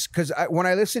us this? Because when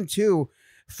I listened to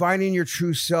finding your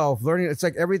true self, learning. It's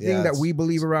like everything that we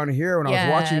believe around here. When I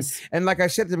was watching, and like I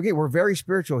said at the beginning, we're very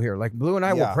spiritual here. Like Blue and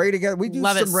I will pray together. We do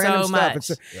some random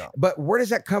stuff. But where does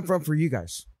that come from for you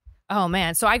guys? Oh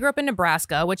man. So I grew up in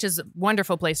Nebraska, which is a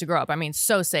wonderful place to grow up. I mean,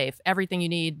 so safe, everything you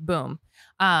need, boom.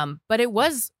 But it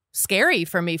was scary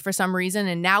for me for some reason.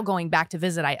 And now going back to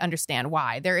visit, I understand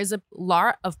why. There is a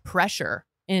lot of pressure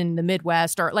in the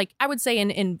Midwest, or like I would say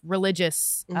in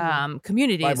religious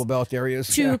communities, Bible Belt areas,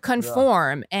 to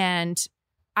conform. And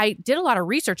I did a lot of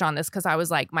research on this because I was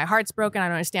like, my heart's broken. I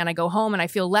don't understand. I go home and I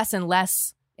feel less and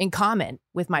less in common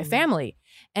with my family.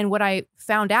 And what I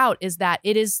found out is that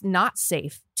it is not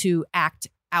safe to act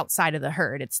outside of the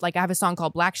herd. It's like I have a song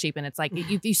called Black Sheep, and it's like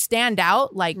if you stand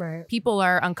out, like people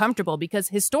are uncomfortable, because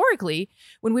historically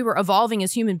when we were evolving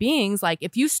as human beings, like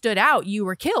if you stood out, you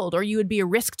were killed or you would be a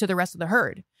risk to the rest of the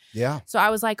herd. Yeah. So I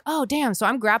was like, oh damn, so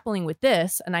I'm grappling with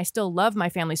this, and I still love my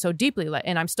family so deeply,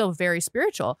 and I'm still very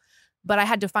spiritual, but I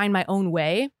had to find my own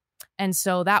way. And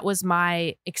so that was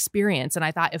my experience. And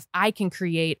I thought, if I can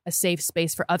create a safe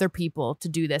space for other people to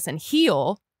do this and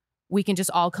heal, we can just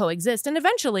all coexist. And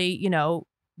eventually, you know,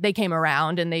 they came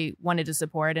around and they wanted to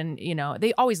support, and, you know,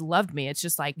 they always loved me. It's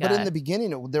just like, but in the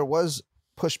beginning, there was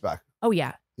pushback. Oh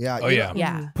yeah. Yeah. Oh yeah.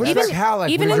 Yeah. Pushback how?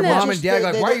 Like, even when in your the- mom and dad,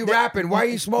 like, why are you rapping? Why are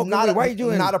you smoking? Why are you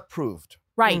doing? Not approved.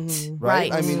 Right.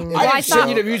 Right. I mean, I didn't send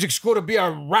you to music school to be a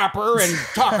rapper and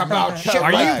talk about shit.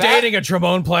 Are like you that. dating a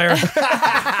trombone player?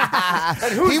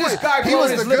 And who's this guy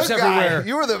blowing his lips everywhere?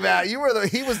 You were the bad. He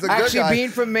was the good Actually, guy. being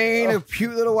from Maine, a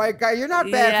cute little white guy, you're not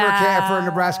bad for a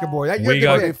Nebraska boy. You're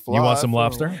good. You want some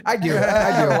lobster? I do.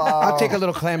 I'll take a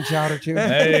little clam chowder too.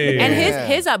 Hey. And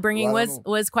his upbringing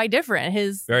was quite different.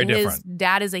 Very his different.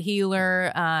 dad is a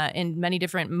healer in many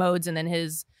different modes, and then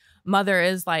his mother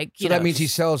is like, So that means he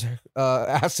sells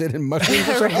acid and mushrooms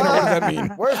or something? What does that mean?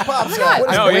 Where's Pops at?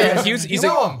 No, he's he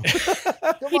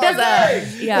does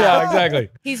yeah, exactly.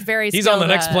 He's very He's on the skilled,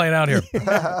 next plane out here.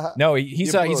 No,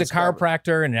 he's a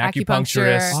chiropractor and an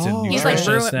acupuncturist and He's like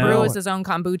nutritionist now. brews his own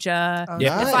kombucha.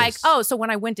 Yeah. It's like, so when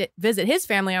I went to visit his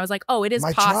family, I was like, it is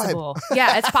My possible.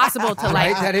 Yeah, it's possible to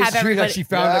like That is have true everybody. that she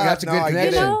found that. That's a good You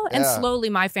connection. know, and slowly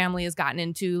my family has gotten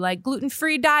into like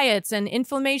gluten-free diets and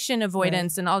inflammation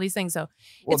avoidance and all these things. So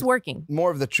it's working.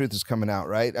 More of the truth is coming out,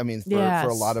 right? I mean, for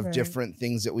a lot of different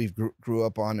things that we've grew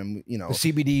up on, and you know, The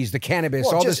CBDs, the cannabis,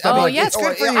 all this just- stuff. Oh like, yes, it's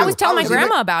good for you. I was telling my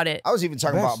grandma about it. I was even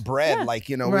talking about bread, Yeah. like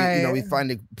Right. we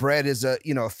find bread is a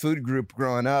food group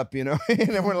growing up, and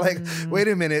we're like, wait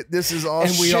a minute, this is all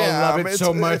And we all love sham. it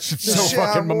so much. It's so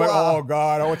fucking. Oh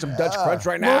God, I want some Dutch Crunch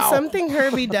right now. Well, something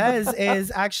Herby does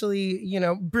is actually,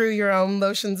 brew your own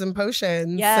lotions and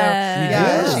potions.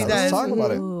 Yes. So, she does. Let's talk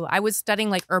about it. Ooh, I was studying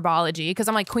like herbology because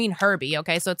I'm like Queen Herby.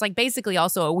 Okay, so it's like basically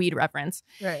also a weed reference.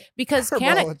 Right. Because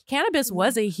cannabis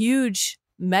was a huge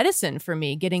medicine for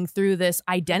me getting through this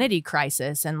identity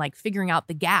crisis and like figuring out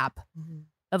the gap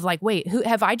of like, wait, who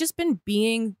have I just been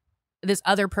being this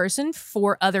other person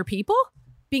for other people,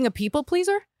 being a people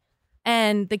pleaser?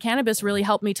 And the cannabis really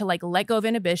helped me to like let go of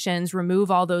inhibitions, remove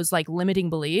all those like limiting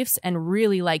beliefs, and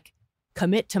really like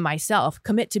commit to myself,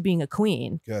 commit to being a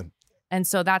queen. Good. And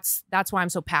so that's why I'm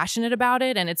so passionate about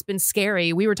it. And it's been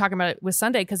scary. We were talking about it with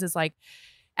Sunday because it's like,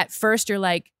 at first you're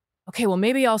like, okay, well,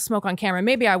 maybe I'll smoke on camera.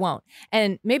 Maybe I won't.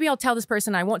 And maybe I'll tell this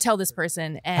person. I won't tell this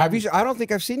person. And Have you? I don't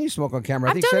think I've seen you smoke on camera.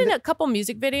 I've done it in a couple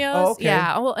music videos. Oh, okay.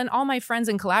 Yeah. Well, and all my friends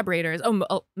and collaborators,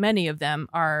 many of them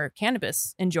are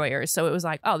cannabis enjoyers. So it was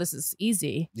like, this is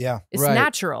easy. Yeah. It's Right.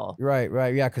 natural. Right.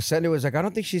 Yeah, because Senda was like, I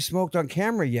don't think she smoked on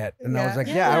camera yet, and I was like,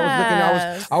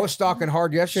 Yes. I was stalking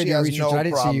hard yesterday She doing has research, no and I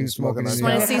didn't see problem you smoking. smoking Just on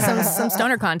want to camera. see some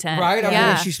stoner content. Right? I Yeah.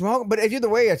 mean, she smoked, but either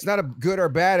way, it's not a good or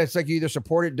bad. It's like you either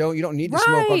support it, you don't need to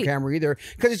smoke on Right. camera either,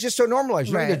 because it's just so normalized.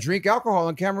 You don't need to drink alcohol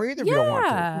on camera either if you don't want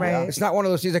to. Yeah. Right. It's not one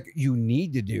of those things like you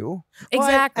need to do. Well,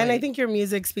 Exactly. and I think your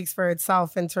music speaks for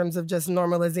itself in terms of just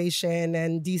normalization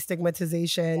and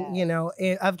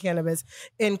destigmatization, of cannabis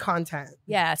in content.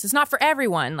 Yes, it's not for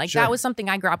everyone. Like Sure. that was something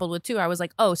I grappled with too. I was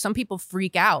like, some people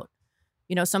freak out.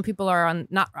 Some people are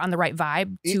not on the right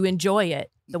vibe to enjoy it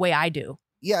the way I do.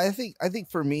 Yeah, I think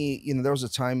for me, there was a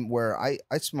time where I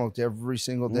smoked every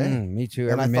single day. Me too.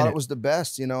 And every I minute. thought it was the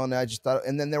best, and I just thought,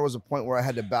 and then there was a point where I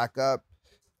had to back up,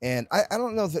 and I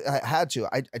don't know if I had to,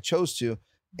 I chose to,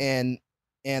 and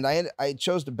I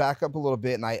chose to back up a little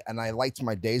bit, and I liked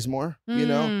my days more, you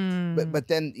know. But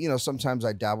then, you know, sometimes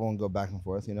I dabble and go back and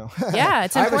forth, you know. Yeah,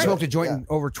 it's I haven't important. smoked a joint in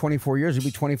over 24 years. It'll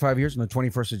be 25 years on the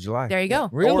 21st of July. There you go.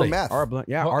 Really? Or meth. Our blunt,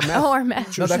 yeah, our meth. Oh, our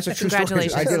meth. No, that's a true story.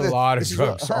 Congratulations. I did a lot of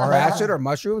drugs. Or acid, or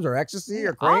mushrooms, or ecstasy,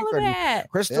 or crank, All of or it.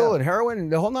 crystal, and heroin,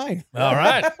 and the whole nine. All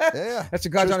right. Yeah. That's the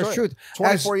God's True honest story. truth.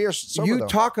 24 As years sober, you though.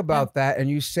 talk about that, and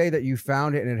you say that you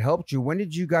found it and it helped you. When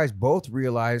did you guys both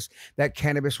realize that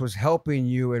cannabis was helping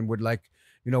you and would, like,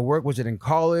 you know, work? Was it in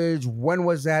college? When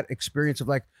was that experience of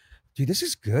like, dude, this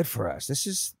is good for us. This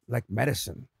is like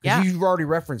medicine. 'Cause Yeah. You've already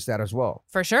referenced that as well.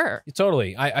 For sure.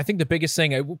 Totally. I think the biggest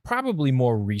thing, probably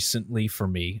more recently for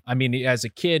me, I mean, as a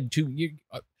kid, too,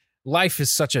 life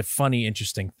is such a funny,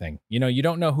 interesting thing. You know, you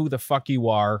don't know who the fuck you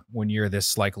are when you're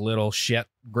this like little shit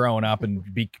growing up and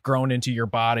be grown into your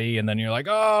body. And then you're like,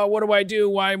 oh, what do I do?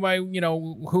 Why am I, you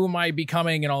know, who am I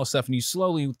becoming and all this stuff. And you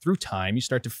slowly, through time, you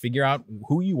start to figure out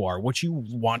who you are, what you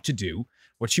want to do,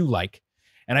 what you like.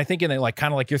 And I think in like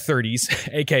kind of like your 30s,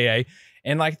 AKA,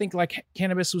 and I think like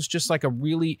cannabis was just like a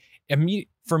really immediate,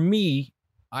 for me,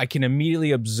 I can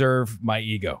immediately observe my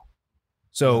ego.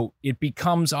 So it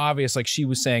becomes obvious, like she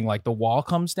was saying, like the wall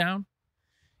comes down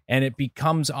and it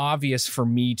becomes obvious for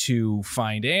me to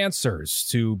find answers,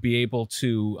 to be able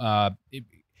to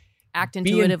Act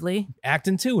intuitively. act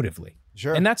intuitively.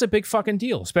 Sure. And that's a big fucking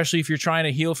deal, especially if you're trying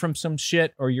to heal from some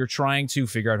shit or you're trying to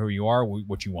figure out who you are,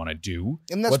 what you want to do,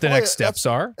 And that's what the probably- next steps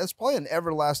are. That's probably an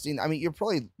everlasting. I mean, you're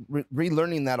probably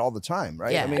relearning that all the time,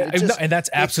 right? Yeah. I mean, And that's it comes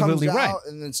absolutely right. out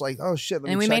And it's like, oh shit.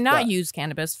 Let And me we may check not that. use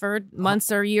cannabis for months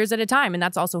or years at a time, and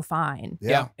that's also fine.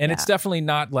 Yeah. And it's definitely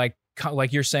not like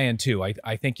you're saying too.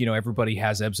 I think, you know, everybody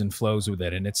has ebbs and flows with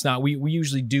it. And it's not, we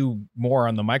usually do more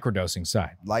on the microdosing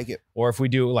side. Like it. Or if we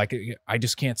do like, I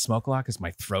just can't smoke a lot because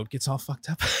my throat gets all fucked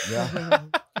up. Yeah.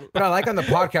 But I like on the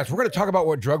podcast, we're going to talk about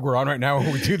what drug we're on right now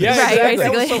when we do this. Yeah, Right, exactly.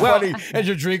 That was so basically. funny. As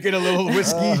you're drinking a little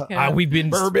whiskey. We've been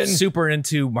Bourbon. super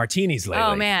into martinis lately.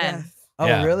 Oh, man. Oh,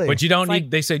 Yeah. really? But you don't It's need,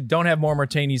 like- they say don't have more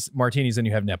martinis than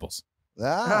you have nipples.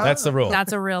 Ah. That's the rule.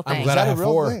 That's a real I'm thing. glad Is I that a have real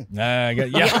 4. thing? Yeah. Great.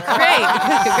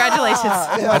 Congratulations.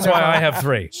 That's why I have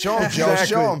 3. Show him, Joe. Exactly.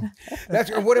 Show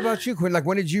him. What about you, Quinn? Like,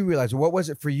 when did you realize? What was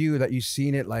it for you that you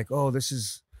seen it like, oh, this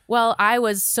is... Well, I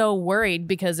was so worried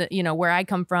because, you know, where I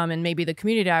come from and maybe the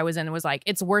community I was in was like,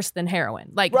 it's worse than heroin.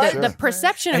 Like Right. the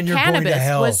perception And of you're going to cannabis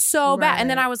hell. was so bad. And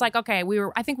then Right. I was like, okay,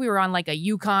 I think we were on like a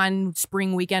Yukon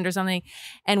spring weekend or something.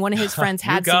 And one of his friends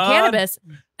had some Yukon? cannabis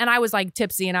and I was like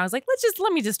tipsy and I was like,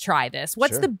 let me just try this.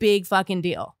 What's Sure. the big fucking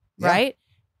deal? Yeah. Right.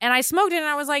 And I smoked it and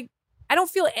I was like, I don't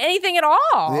feel anything at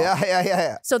all.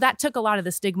 Yeah. So that took a lot of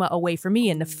the stigma away from me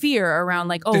and the fear around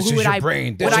like, oh, this who is would your I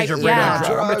brain. would This I- is your brain. yeah.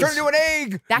 I'm going to turn into an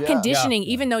egg. That Yeah. conditioning,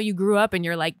 even though you grew up and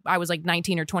you're like, I was like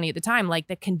 19 or 20 at the time, like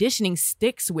the conditioning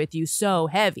sticks with you so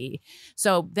heavy.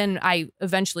 So then I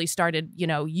eventually started, you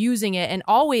know, using it and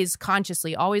always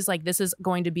consciously, always like, this is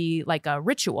going to be like a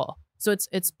ritual. So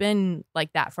it's been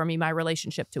like that for me, my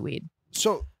relationship to weed.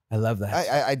 So I love that.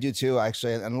 I do too,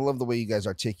 actually. And I love the way you guys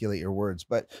articulate your words.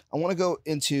 But I want to go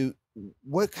into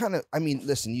what kind of, I mean,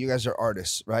 listen, you guys are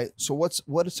artists, right? So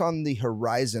what is on the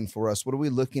horizon for us? What are we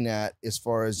looking at as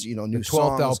far as, you know, new 12th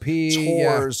songs, LP,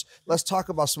 yeah. tours? Let's talk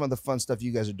about some of the fun stuff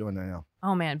you guys are doing right now.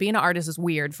 Oh man, being an artist is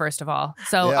weird, first of all.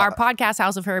 So Yeah. our podcast,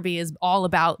 House of Herby, is all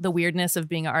about the weirdness of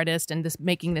being an artist and this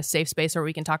making this safe space where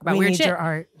we can talk about We weird need shit. your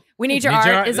art. We need your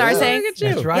art, is our Yeah. saying.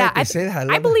 That's right. Yeah, they say that.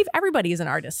 I love believe everybody is an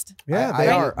artist. it. Yeah, they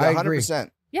are. I agree.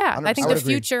 100%. Yeah, I think 100%. the would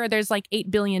agree. future, there's like 8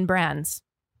 billion brands.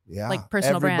 Yeah. Like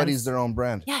personal Everybody's brands. their own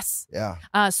brand. Yes.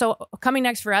 Yeah. So coming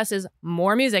next for us is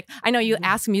more music. I know you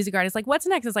ask music artists, like, what's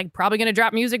next? It's like, probably going to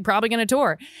drop music, probably going to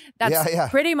tour. That's Yeah.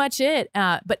 pretty much it.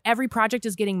 But every project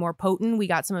is getting more potent. We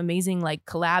got some amazing like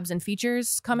collabs and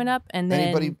features coming up. And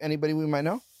then Anybody we might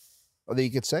know? Or that you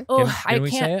could say? oh, Can I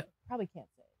we can't. say it? Probably can't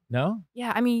say it. No?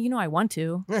 Yeah, I mean, you know, I want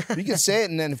to. You can say it,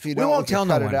 and then if you We don't, won't can tell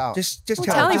no cut one. it out. Just We'll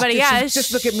tell tell us. anybody, Just, yeah.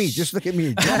 just look at me. Just look at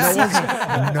me.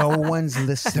 No one's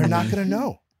listening. They're not going to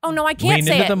know. Oh no, I can't Lean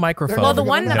say into it. the microphone. Well, the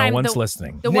one that no I'm one's the,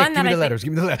 listening. the Nick, one give that me I the think- letters.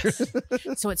 Give me the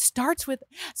letters. So it starts with.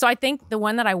 So I think the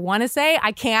one that I want to say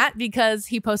I can't because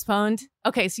he postponed.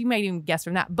 Okay, so you might even guess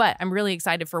from that, but I'm really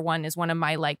excited for one. Is one of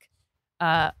my like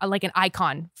an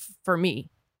icon for me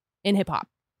in hip hop,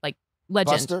 like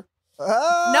legend. Buster? No,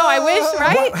 I wish,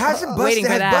 right? Hasn't Waiting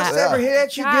for that. Busta ever hit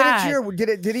at you? Get at you? Or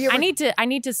did he ever? I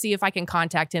need to see if I can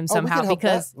contact him Oh, we can somehow help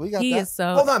because that. We got he that. is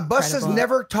so. Hold on. Busta's incredible.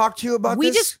 never talked to you about We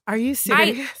this? just. Are you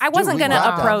serious? I wasn't Dude, we gonna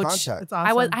got that approach. contact. It's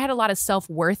awesome. I had a lot of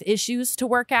self-worth issues to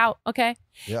work out. Okay,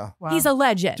 Yeah. Wow. he's a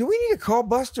legend. Do we need to call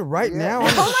Busta right Yeah. now on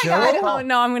the Oh my show? god! Oh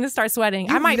no, I'm gonna start sweating.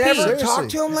 I You've might never pee. Seriously.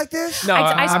 talked to him like this? No,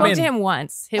 I I'm spoke in. to him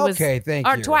once. It was Okay, thank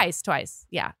or you. twice.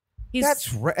 Yeah.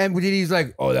 That's right. And he's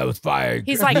like, oh, that was fire.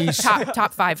 He's like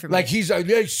top 5 for me. Like he's like,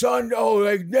 hey son, oh,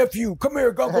 like nephew, come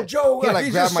here, Uncle Joe. He like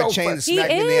he's grabbed just my so chain fun. and smacked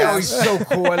me in the Oh, ass. he's so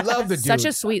cool. I love the dude. Such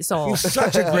a sweet soul. He's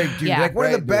such a great dude. Yeah. Like one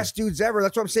of the Great best dudes ever.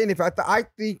 That's what I'm saying. If I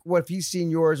think what if he's seen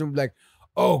yours and be like,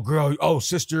 oh girl, oh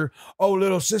sister, oh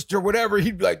little sister, whatever,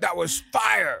 he'd be like, that was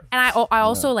fire. And I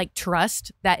also like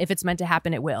trust that if it's meant to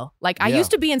happen, it will. Like I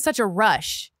used to be in such a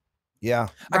rush. Yeah.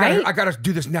 I gotta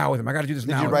do this now with him. I gotta do this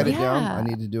Did now. you with write him. it down? I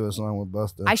need to do a song with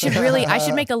Busta. I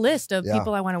should make a list of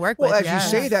people I want to work Well, with. as you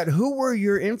say that, who were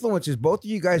your influences? Both of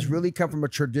you guys really come from a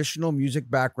traditional music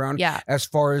background. Yeah. As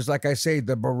far as, like I say,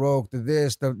 the Baroque,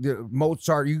 the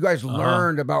Mozart, you guys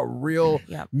learned about real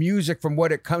music from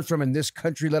what it comes from in this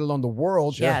country, let alone the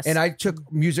world. Yes. And I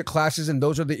took music classes, and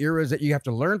those are the eras that you have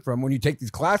to learn from when you take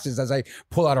these classes. As I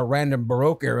pull out a random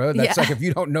Baroque era, that's like if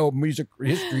you don't know music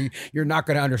history, you're not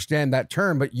going to understand that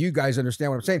term. But you guys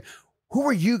understand what I'm saying. Who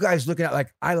are you guys looking at?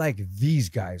 Like, I like these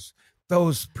guys,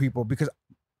 those people, because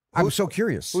I'm so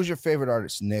curious. Who's your favorite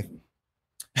artist, Nick?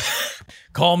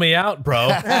 Call me out, bro.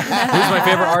 Who's my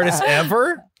favorite artist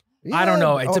ever? I don't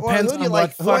know. It depends on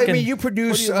what fucking. Well, I mean, you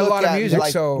produce a lot of music,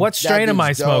 so what strain am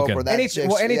I smoking? Anything.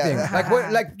 Like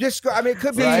what? Like just. I mean, it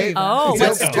could be. Right? Oh,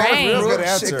 what strain? Real good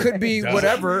answer. It could be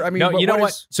whatever. I mean, no, you know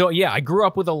what? So yeah, I grew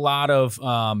up with a lot of.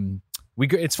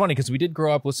 It's funny because we did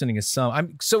grow up listening to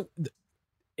some.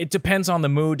 It depends on the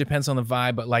mood, depends on the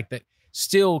vibe, but like that,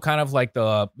 still kind of like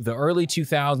the early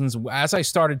 2000s. As I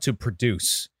started to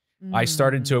produce, I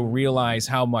started to realize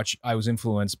how much I was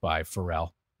influenced by Pharrell.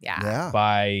 Yeah.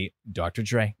 By Dr.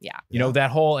 Dre. Yeah. You know,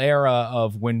 that whole era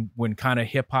of when kind of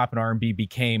hip hop and R&B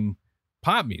became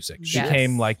pop music,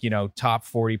 became like, you know, top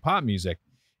 40 pop music.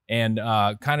 And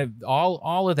kind of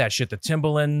all of that shit, the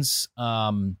Timbalands,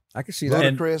 I can see that.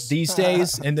 And these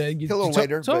days, and a little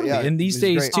later, totally. but yeah, and these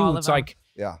days great. too, it's like,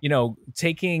 yeah, you know,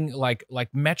 taking like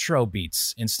Metro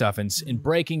beats and stuff and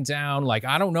breaking down. Like,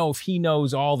 I don't know if he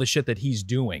knows all the shit that he's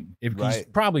doing. If he's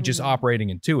probably just operating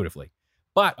intuitively.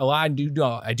 But I do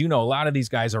know a lot of these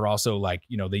guys are also like,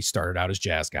 you know, they started out as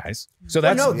jazz guys. So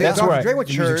that's Dr. where Dre went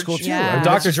to music school too. Yeah. I mean,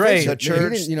 Dr. Dre, the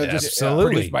church, you know, just absolutely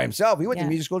produced by himself. He went to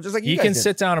music school just like you he guys can did.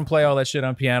 sit down and play all that shit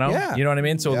on piano. Yeah. You know what I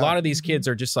mean? So a lot of these kids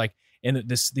are just like, and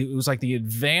it was like the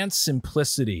advanced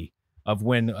simplicity of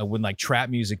when like trap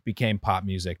music became pop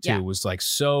music too. It was like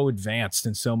so advanced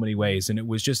in so many ways. And it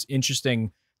was just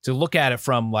interesting to look at it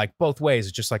from like both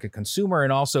ways, just like a consumer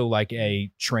and also like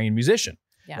a trained musician.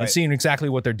 Yeah. And seeing exactly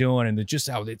what they're doing and just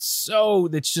how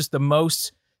it's just the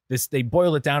most, they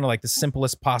boil it down to like the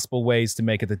simplest possible ways to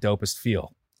make it the dopest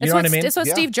feel. You know what I mean? It's what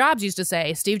Steve Jobs used to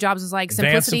say. Steve Jobs was like,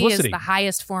 simplicity is the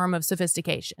highest form of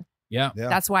sophistication. Yeah.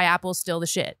 That's why Apple's still the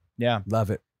shit. Yeah.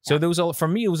 Love it. So there was for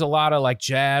me, it was a lot of like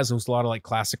jazz. It was a lot of like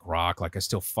classic rock. Like I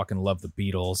still fucking love the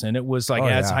Beatles. And it was like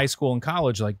as high school and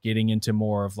college, like getting into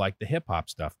more of like the hip hop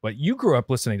stuff. But you grew up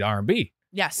listening to R&B.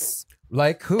 Yes.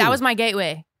 Like who? That was my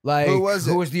gateway. Like who was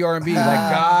it? Who was the R&B? Like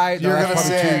guy? You're gonna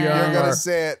say it. You're gonna or-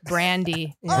 say it.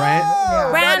 Brandy.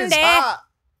 Brandy.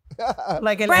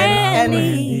 Like an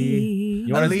Brandy.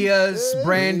 Aaliyah's,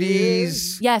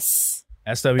 Brandy's. Yes.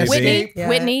 SWV. Whitney. Yeah.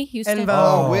 Whitney Houston. En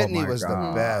Oh, Vogue. Whitney my was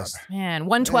God. the best. Man,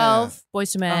 112,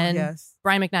 Boyz II Oh, Men, yes.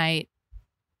 Brian McKnight.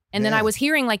 And then Yeah. I was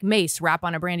hearing like Mace rap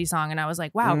on a Brandy song, and I was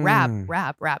like, wow,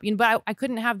 rap. You know, but I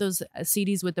couldn't have those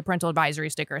CDs with the parental advisory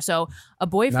sticker. So a Not in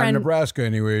boyfriend. Nebraska,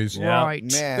 anyways. Yeah. Right.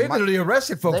 Man, They literally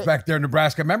arrested folks back there in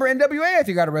Nebraska. Remember NWA? If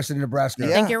you got arrested in Nebraska. I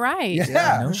think you're right.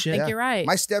 Yeah. No shit. I think you're right.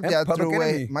 my And stepdad Public threw away.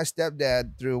 Enemy. My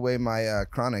stepdad threw away my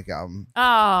Chronic album. Oh.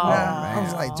 I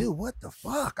was like, dude, what the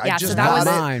fuck? Yeah, I so just that got was-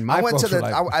 it. Mine. My I went to folks the. were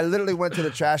like- I literally went to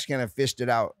the trash can and fished it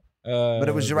out. But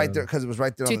it was right there because it was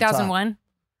right there. On the top. 2001.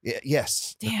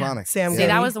 Yes, the Damn. Chronic. Sam See, Goody.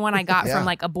 that was the one I got Yeah. from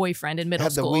like a boyfriend in middle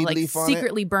Had the school. weed Like leaf on it?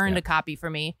 secretly burned a copy for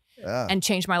me Yeah. and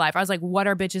changed my life. I was like, what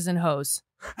are bitches and hoes?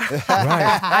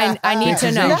 Right. I need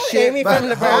to know. Not Amy from Hoes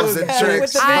Nebraska and tricks.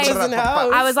 with the I- bitches and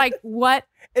hoes. I was like, what?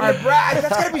 In Nebraska,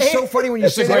 that's gotta be so funny when you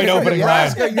say great that. opening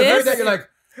Nebraska, line. you heard This- that, you're like,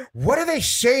 what are they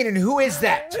saying and who is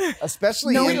that?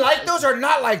 Especially No, in, we like those or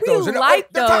not like those? And,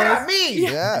 like they're talking those. about me.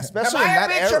 yeah, especially Am in I a that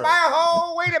bitch? era. Am I a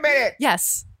hoe? Wait a minute.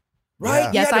 Yes. Right? Yeah.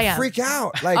 You Yes, had I to am. freak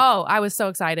out. Like, Oh, I was so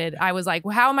excited. I was like,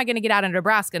 well, how am I going to get out of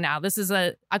Nebraska now? This is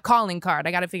a calling card.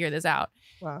 I got to figure this out.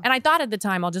 Wow. And I thought at the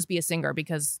time I'll just be a singer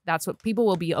because that's what people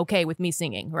will be okay with me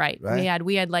singing, right? Right.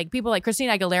 We had like people like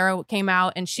Christina Aguilera came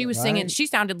out and she was singing. She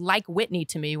sounded like Whitney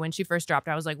to me when she first dropped.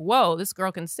 I was like, whoa, this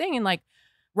girl can sing. And like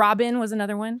Robin was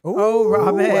another one. Oh,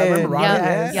 Robin. I remember Robin.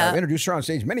 Yeah, yeah. I've introduced her on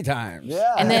stage many times.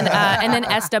 Yeah. And then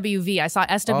SWV. I saw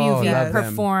SWV Oh, yeah.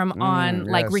 perform on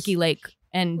like yes. Ricky Lake.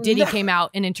 And Diddy came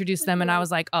out and introduced them, and I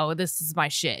was like, "Oh, this is my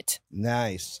shit."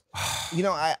 Nice. You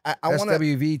know, I want to.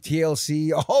 SWV,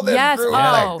 TLC, all that. Yes. Group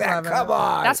Oh, like that. Come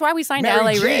on. That's why we signed to Mary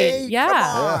LA J, Reid. Yeah.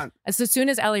 Come on. As soon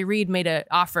as LA Reid made an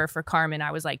offer for Karmin,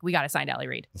 I was like, "We got to sign to LA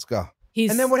Reid." Let's go.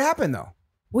 And then what happened though?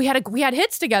 We had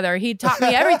hits together. He taught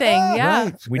me everything. Yeah.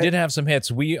 Right. We did have some hits.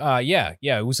 We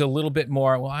it was a little bit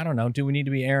more. Well, I don't know. Do we need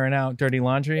to be airing out dirty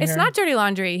laundry? It's here? not dirty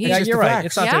laundry. Yeah, you're right.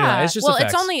 It's not dirty laundry. It's just the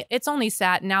facts. It's only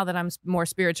sad now that I'm more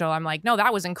spiritual. I'm like, no,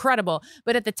 that was incredible.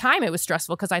 But at the time, it was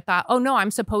stressful because I thought, oh no,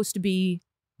 I'm supposed to be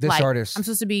This like, artist. I'm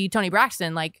supposed to be Tony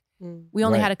Braxton. Like we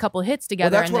only had a couple hits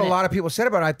together. Well, that's what a lot of people said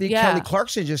about it. I think Yeah. Kelly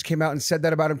Clarkson just came out and said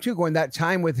that about him too. Going that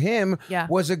time with him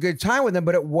was a good time with him,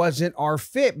 but it wasn't our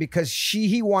fit because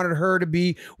he wanted her to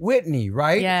be Whitney,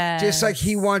 right? Yes. Just like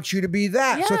he wants you to be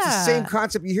that. So it's the same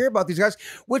concept you hear about these guys.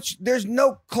 Which there's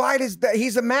no Clyde is that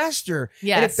he's a master.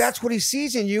 Yes. And if that's what he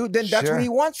sees in you, then that's Sure. what he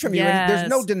wants from you. And there's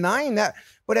no Yes. denying that.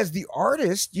 But as the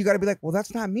artist, you got to be like, well,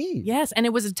 that's not me. Yes, and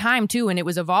it was a time too, and it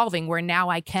was evolving where now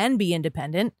I can be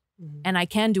independent. And I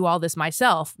can do all this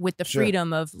myself with the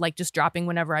freedom of like just dropping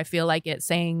whenever I feel like it,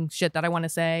 saying shit that I want to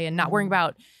say and not worrying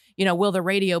about, will the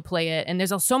radio play it? And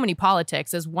there's so many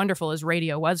politics, as wonderful as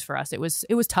radio was for us. It was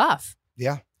tough.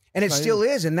 Yeah. And it still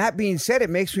is. And that being said, it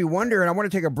makes me wonder, and I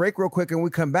want to take a break real quick and when we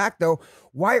come back though,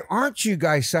 why aren't you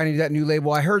guys signing to that new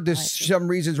label? I heard there's some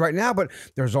reasons right now, but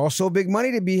there's also big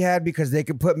money to be had because they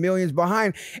can put millions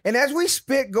behind. And as we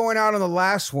spit going out on the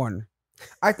last one,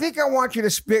 I think I want you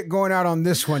to spit going out on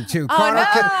this one too. Oh, Connor, no.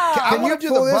 can you do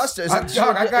pull the this? Buster? Is I it-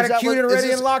 got is it that queued what- and is ready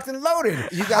this- and locked and loaded.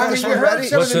 You got this you one heard ready?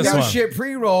 some What's of the this new one? shit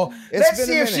pre-roll. It's Let's been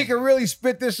see a if she minute. can really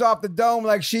spit this off the dome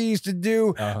like she used to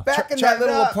do back in Turn that it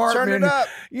little up, turn apartment. it up.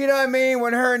 You know what I mean?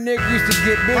 When her and Nick used to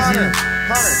get busy. Connor,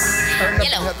 turn up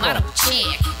Yellow the model headphones.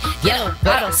 chick, yellow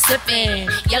bottle sipping,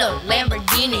 yellow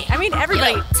Lamborghini. I mean,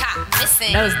 everybody Yellow top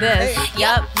missing. knows this.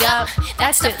 Yup,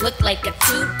 that shit look like a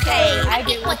toupee. I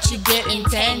get what you get in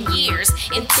 10 years,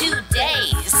 in 2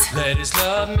 days. Ladies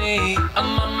love me.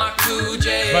 I'm on my cool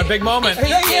J. My big moment. You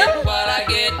get what I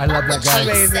get. I love that guy.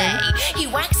 She say he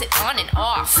whacks it on and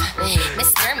off.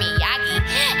 Mr. Miyagi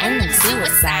and them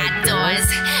suicide doors.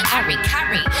 Harry,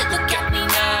 look at me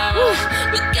now.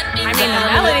 Look at me I mean, the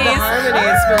now. melodies.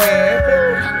 Harmonies for me.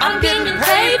 I'm getting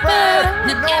paper.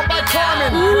 Look at me by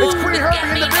Karmin. now. It's Queen Herby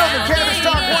in the building. Cannabis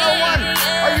Talk 101.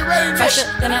 Are you ready, Nick? Fresher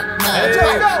than a mug. Let's go.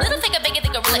 Little think I big it,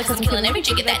 think I really, cause I'm killing every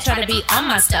jigger that try to be on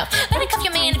my stuff. Let it cuff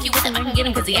your man if you with him, I can get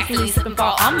him cause he actually slip and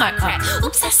fall on my crack.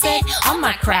 Oops, I said on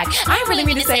my crack. I ain't really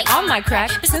mean to say on my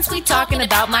crack, but since we talking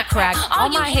about my crack, all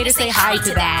my haters say hi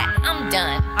to that. I'm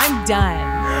done. I'm done.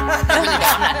 Really, no,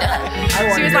 I'm not done.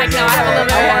 She was like, no, I have a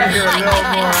little I want to bit hear a little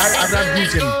more. I'm not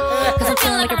geeking. Cause I'm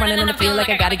feeling like I'm running and I feel like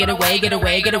I gotta get away.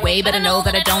 But I know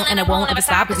that I don't and I won't ever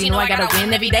stop. Cause you know I gotta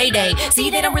win every day. See,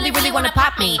 they don't really wanna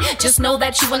pop me. Just know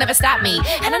that you will never stop me.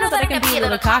 And I know that I can be a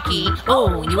little cocky.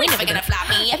 Oh, you ain't never gonna flop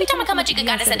me. Every time I come at you, I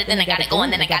gotta set it, then I gotta go,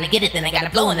 and then I gotta get it, then I gotta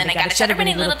blow, and then I gotta shut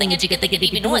any little thing that you can think of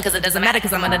even doing. Cause it doesn't matter,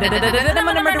 cause I'm gonna murder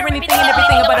anything and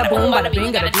everything. About a boom, bada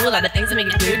bing, gotta do a lot of things to make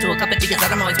it clear to a couple of jiggers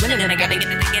that I'm always winning, and I gotta get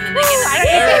it again and again.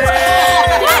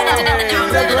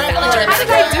 How did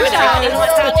I do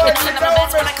that?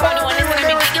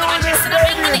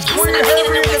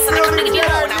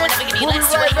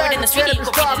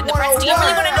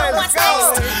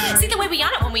 See the way we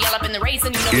on it when we all up in the race,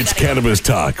 and you know It's Cannabis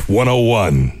Talk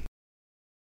 101.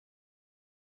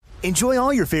 Enjoy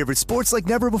all your favorite sports like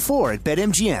never before at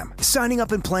BetMGM. Signing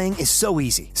up and playing is so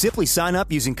easy. Simply sign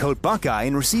up using code Buckeye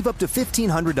and receive up to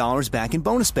 $1,500 back in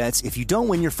bonus bets if you don't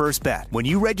win your first bet. When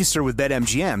you register with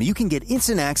BetMGM, you can get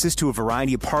instant access to a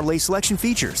variety of parlay selection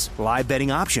features, live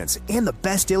betting options, and the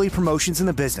best daily promotions in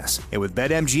the business. And with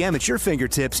BetMGM at your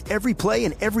fingertips, every play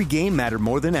and every game matter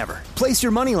more than ever. Place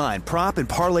your moneyline, prop, and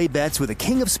parlay bets with the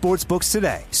king of sportsbooks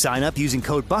today. Sign up using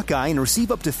code Buckeye and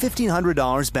receive up to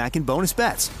 $1,500 back in bonus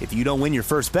bets if you don't win your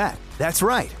first bet. That's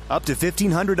right, up to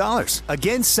 $1,500.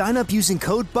 Again, sign up using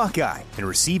code Buckeye and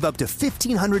receive up to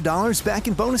 $1,500 back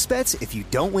in bonus bets if you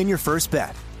don't win your first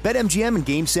bet. BetMGM and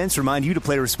GameSense remind you to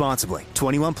play responsibly.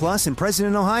 21 plus and present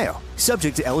in Ohio.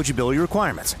 Subject to eligibility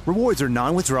requirements. Rewards are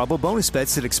non-withdrawable bonus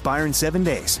bets that expire in 7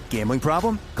 days. Gambling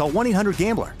problem? Call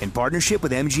 1-800-GAMBLER in partnership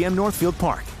with MGM Northfield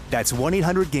Park. That's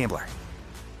 1-800-GAMBLER.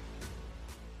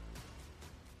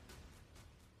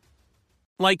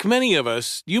 Like many of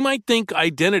us, you might think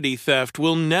identity theft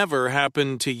will never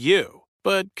happen to you.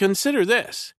 But consider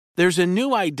this. There's a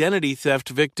new identity theft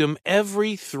victim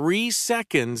every 3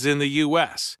 seconds in the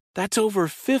U.S. That's over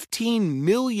 15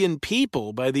 million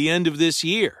people by the end of this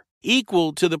year,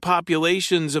 equal to the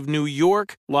populations of New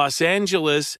York, Los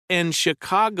Angeles, and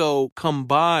Chicago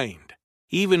combined.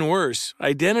 Even worse,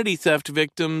 identity theft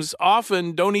victims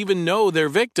often don't even know they're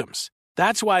victims.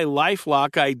 That's why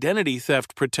LifeLock Identity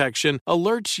Theft Protection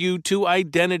alerts you to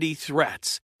identity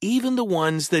threats, even the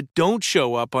ones that don't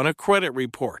show up on a credit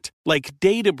report, like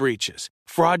data breaches,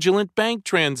 fraudulent bank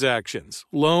transactions,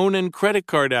 loan and credit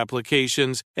card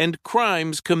applications, and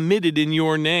crimes committed in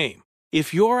your name.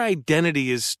 If your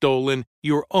identity is stolen,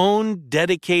 your own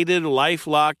dedicated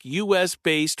LifeLock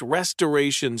U.S.-based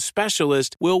restoration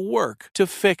specialist will work to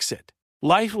fix it.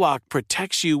 LifeLock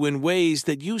protects you in ways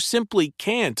that you simply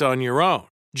can't on your own.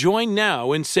 Join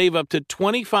now and save up to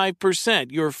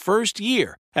 25% your first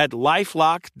year at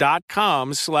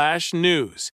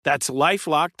LifeLock.com/news. That's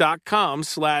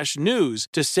LifeLock.com/news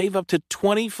to save up to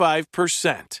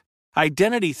 25%.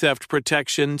 Identity theft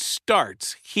protection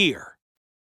starts here.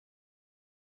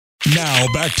 Now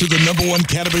back to the number one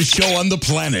cannabis show on the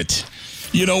planet.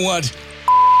 You know what?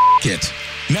 It.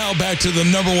 Now back to the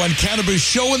number one cannabis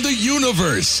show in the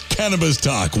universe. Cannabis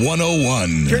Talk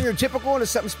 101. Turn your typical into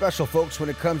something special, folks. When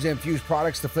it comes to infused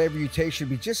products, the flavor you taste should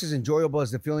be just as enjoyable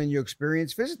as the feeling you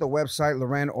experience. Visit the website,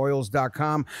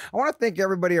 LorraineOils.com. I want to thank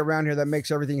everybody around here that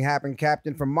makes everything happen.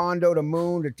 Captain from Mondo to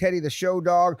Moon to Teddy the Show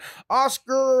Dog,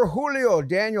 Oscar, Julio,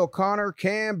 Daniel, Connor,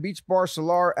 Cam, Beach Bar,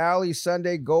 Solar, Ali,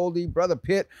 Sunday, Goldie, Brother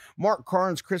Pitt, Mark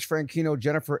Carnes, Chris Franchino,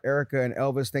 Jennifer, Erica, and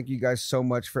Elvis. Thank you guys so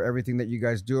much for everything that you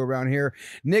guys do around here.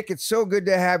 Nick, it's so good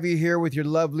to have you here with your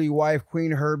lovely wife, Queen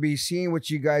Herby, seeing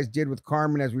what you guys did with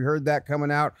Karmin as we heard that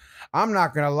coming out. I'm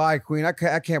not going to lie, Queen. I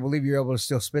can't believe you're able to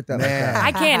still spit that like that.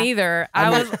 I can't either.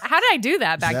 How did I do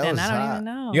that back then? I don't even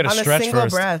know. You got to stretch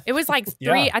first. Breath. It was like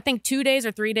I think 2 days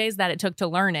or 3 days that it took to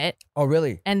learn it. Oh,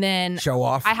 really? And then show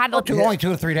off. I had only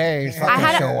 2 or 3 days. I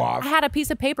had show off. I had a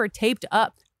piece of paper taped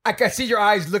up. I can see your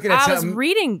eyes looking at something. I was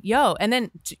reading, and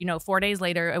then 4 days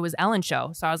later, it was Ellen's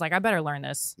show. So I was like, I better learn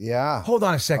this. Yeah. Hold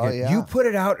on a second. Oh, yeah. You put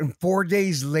it out, and 4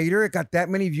 days later, it got that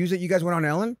many views that you guys went on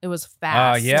Ellen? It was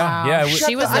fast. Yeah. Wow.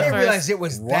 She was the I didn't first. realize it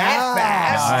was that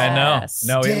fast. I know. Yes.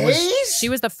 No, it was. She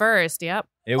was the first. Yep.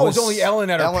 It was only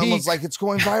Ellen at her Ellen peak. was like, it's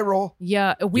going viral.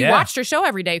 Yeah. We watched her show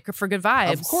every day for good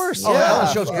vibes. Of course. Oh, yeah.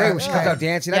 Ellen's show's great when she comes out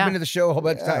dancing. I've been to the show a whole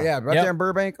bunch of times. Yeah, right there in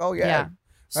Burbank. Oh, yeah. Yeah.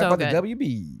 So about good. the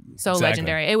WB. So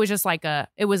legendary. It was just like a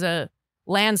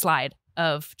landslide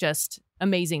of just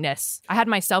amazingness. I had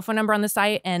my cell phone number on the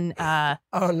site and oh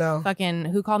no. Fucking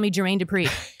who called me Jermaine Dupree.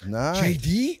 Nice.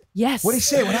 JD? Yes. What did he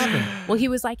say? What happened? Well, he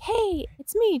was like, "Hey,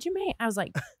 it's me, Jermaine." I was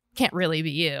like, "Can't really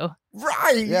be you."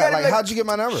 Right. Yeah, like, how'd you get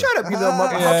my number? Shut up, you little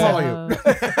mother. I'll call you.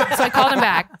 So I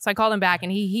called him back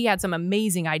and he had some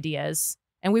amazing ideas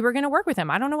and we were going to work with him.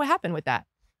 I don't know what happened with that.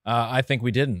 I think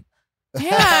we didn't.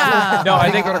 Yeah. No,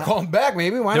 I think we're gonna call him back.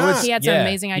 Maybe why not? He had some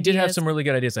amazing ideas. He did have some really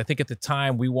good ideas. I think at the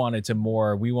time we wanted to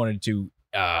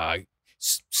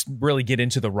really get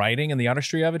into the writing and the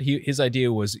artistry of it. His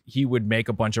idea was he would make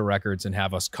a bunch of records and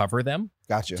have us cover them.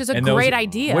 Gotcha. Which is a great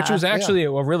idea. Which was actually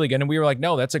a really good. And we were like,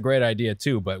 no, that's a great idea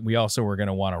too. But we also were going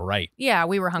to want to write. Yeah,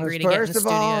 we were hungry to get in the First of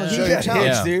all, studio. he got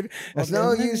hits, dude. That's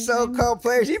no you so-called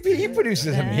players. He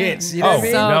produces some hits. You know what I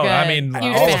mean? So no, good. I mean,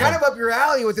 it's kind of up your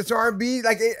alley with this R&B.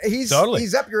 Like he's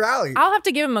up your alley. I'll have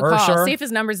to give him a call. Sure. See if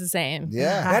his number's the same.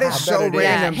 Yeah, that is so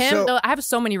random. Yeah, I have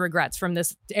so many regrets from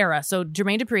this era. So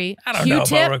Jermaine Dupree, I don't know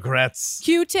about regrets.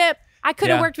 Q-Tip. I could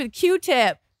have worked with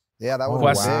Q-Tip. Yeah, that was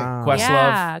Questlove.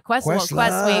 Yeah,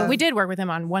 Questlove. We did work with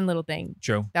him on one little thing.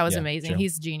 True. That was amazing. True.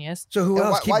 He's a genius. So who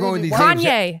else keep going with these Kanye.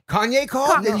 names? Kanye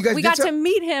called? And you guys we did got to something?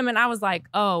 meet him and I was like,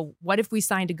 oh, what if we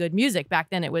signed to Good Music? Back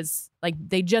then it was like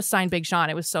they just signed Big Sean.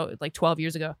 It was so like 12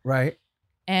 years ago. Right.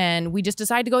 And we just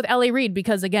decided to go with L.A. Reid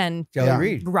because again. L.A.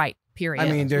 Reid. Right. Period.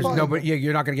 I mean, there's nobody,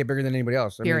 you're not going to get bigger than anybody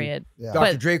else. I Period. Mean,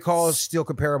 Dr. Dre calls, still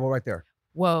comparable right there.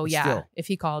 Whoa, yeah. Still. If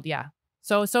he called, yeah.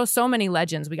 So many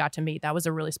legends we got to meet. That was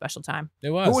a really special time.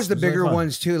 It was. Who was the bigger really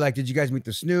ones too? Like, did you guys meet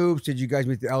the Snoops? Did you guys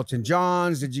meet the Elton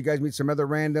Johns? Did you guys meet some other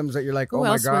randoms that you're like, Who oh my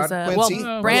else God?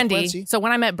 was, Brandy. So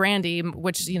when I met Brandy,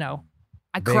 which,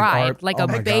 I Big cried art. like Oh a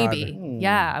my baby. God.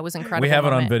 Yeah, it was incredible. We have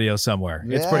it on moment. video somewhere.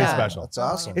 It's pretty special. That's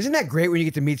awesome. Isn't that great when you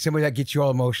get to meet somebody that gets you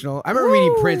all emotional? I remember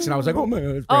meeting Prince and I was like, oh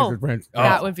man, it's Prince.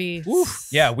 That would be.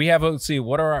 Yeah, we have. Let's see.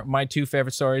 What are my two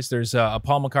favorite stories? There's a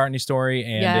Paul McCartney story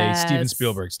and a Steven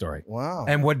Spielberg story. Wow.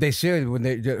 And what they said when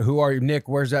who are you, Nick?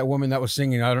 Where's that woman that was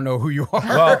singing? I don't know who you are.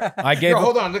 Well, I gave.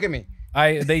 Hold on, look at me.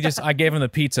 I gave them the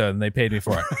pizza and they paid me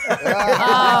for it.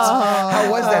 How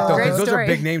was that though? Great Because those are story.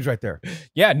 big names right there.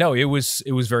 Yeah, no, it was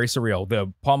very surreal.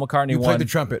 The Paul McCartney You one. played the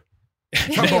trumpet.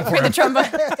 For the trombone.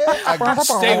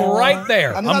 Stay right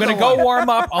there. I'm going to go warm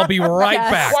up. I'll be right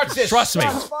back. Watch this. Trust me.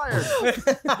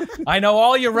 I know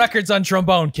all your records on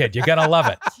trombone, kid. You're going to love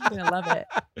it. You're gonna love it.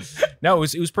 No,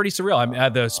 it was pretty surreal. I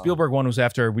mean, the Spielberg one was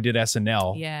after we did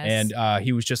SNL. Yes. And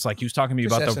he was just like, he was talking to me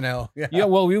Just about SNL. Yeah,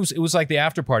 well, it was like the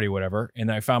after party or whatever.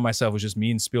 And I found myself, it was just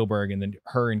me and Spielberg and then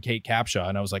her and Kate Capshaw.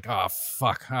 And I was like, oh,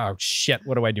 fuck. Oh, shit.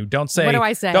 What do I do? Don't say, What do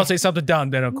I say? Don't say something dumb.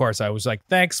 Then, of course, I was like,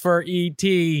 thanks for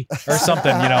E.T. or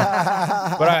something, you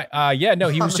know. But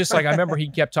he was just like, I remember he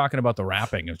kept talking about the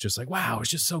rapping. It was just like, wow, it's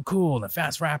just so cool. And the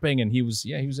fast rapping. And he was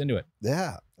into it.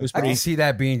 Yeah. It was I pretty. can see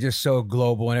that being just so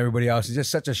global and everybody else. It's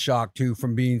just such a shock, too,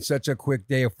 from being such a quick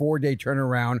day, a 4-day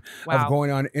turnaround Wow. of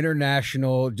going on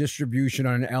international distribution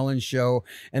on an Ellen show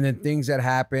and then things that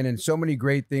happen. And so many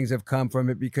great things have come from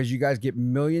it because you guys get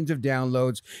millions of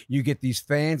downloads. You get these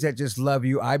fans that just love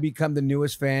you. I become the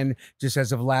newest fan just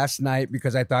as of last night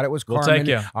because I thought it was We'll Karmin. take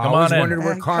you. I Come always on in. wondered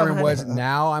where Karmin was.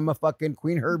 Now I'm a fucking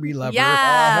Queen Herby lover.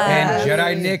 Yes. And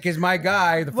JediiNick is my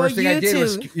guy. The first thing I did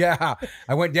was,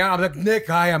 I went down. I was like, Nick,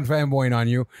 hi, I'm fanboying on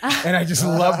you. And I just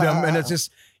loved him. And it's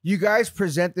just, you guys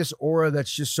present this aura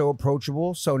that's just so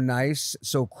approachable, so nice,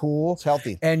 so cool. It's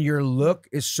healthy. And your look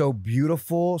is so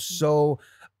beautiful, so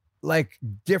like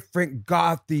different,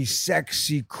 gothy,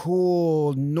 sexy,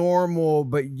 cool, normal,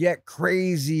 but yet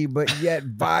crazy, but yet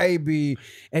vibey.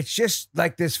 It's just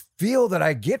like this feel that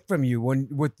I get from you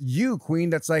with you, Queen,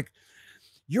 that's like,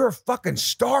 you're a fucking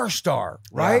star,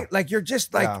 right? Yeah. Like you're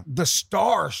just like the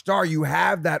star. You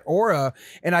have that aura.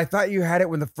 And I thought you had it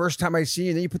when the first time I see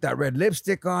you, then you put that red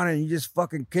lipstick on and you just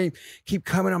fucking keep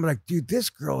coming. I'm like, dude, this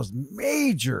girl is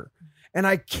major. And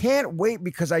I can't wait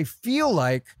because I feel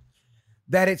like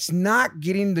that it's not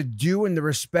getting the due and the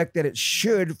respect that it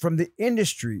should from the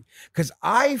industry. Because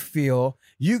I feel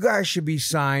you guys should be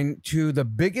signed to the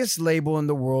biggest label in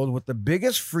the world with the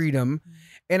biggest freedom.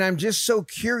 And I'm just so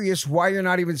curious why you're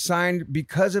not even signed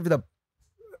because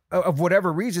of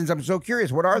whatever reasons. I'm so curious.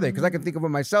 What are they? Because I can think of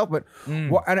them myself, but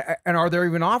and are there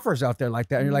even offers out there like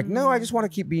that? And you're like, no, I just want to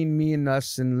keep being me and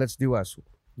us and let's do us.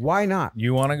 Why not?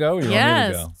 You want to go? You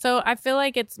Yes. want me to go? So I feel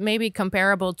like it's maybe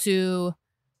comparable to,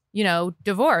 you know,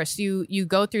 divorce. You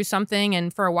go through something,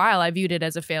 and for a while I viewed it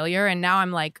as a failure, and now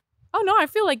I'm like, oh no, I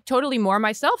feel like totally more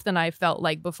myself than I felt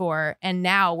like before. And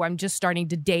now I'm just starting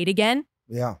to date again.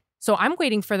 Yeah. So I'm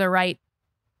waiting for the right,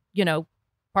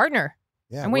 partner.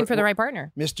 Yeah. I'm waiting for the right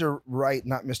partner. Mr. Right,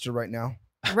 not Mr. Right now.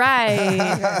 Right.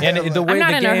 And the way I'm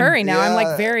not the in game, a hurry now. I'm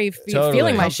like very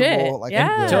feeling my shit. Comfortable, like,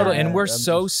 yeah. Totally. And we're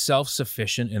so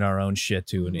self-sufficient in our own shit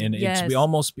too. And Yes. it's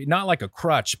almost not like a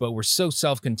crutch, but we're so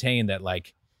self-contained that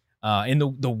like, and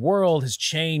the world has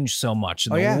changed so much.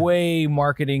 And the way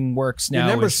marketing works The now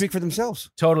numbers is speak for themselves.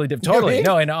 totally different. Totally.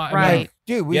 No, and Right.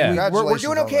 Dude, we're Congratulations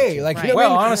doing on okay. that, Like, Right. you know what I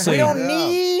Well, mean? honestly- we don't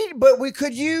need, but we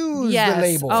could use Yes. the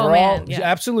label. Oh, For man. all, Yeah.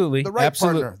 absolutely, The right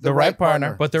absolutely, partner. the right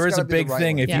partner. But there It's is a gotta be the big right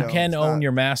thing. one. If Yeah. you can It's own not-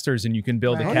 your masters and you can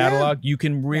build a Right. catalog, you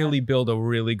can really build a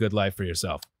really good life for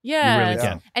yourself. Yeah. You really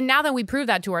can. And now that we prove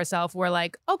that to ourselves, we're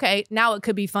like, okay, now it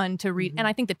could be fun to read. And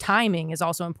I think the timing is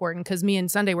also important because me and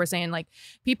Sunday were saying like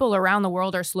people around the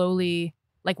world are slowly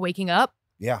like waking up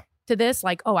Yeah. to this,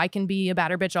 like, oh, I can be a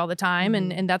batter bitch all the time.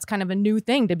 And that's kind of a new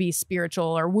thing to be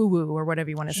spiritual or woo-woo or whatever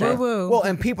you want to say. Woo-woo. Well,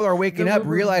 and people are waking The up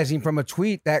woo-woo. realizing from a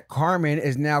tweet that Karmin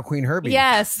is now Queen Herby.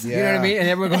 Yes. You know what I mean? And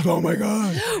everyone goes, oh my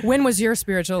God. When was your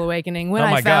spiritual awakening? When Oh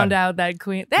I my found God. out that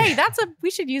Queen. Hey,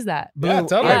 we should use that. Blue, Yeah,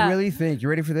 totally. I really think, you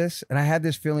ready for this? And I had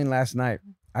this feeling last night.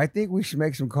 I think we should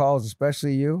make some calls,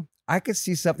 especially you. I could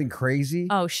see something crazy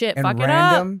Oh shit, and fuck it up.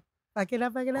 random. Back it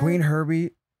up, back it up. Queen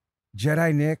Herby,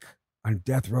 JediiNick on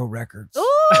Death Row Records. Ooh.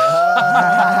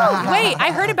 Wait,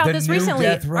 I heard about The this new recently.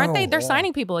 Death Aren't they? Row. They're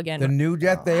signing people again. The new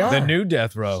death they are. The new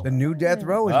death row. The new Death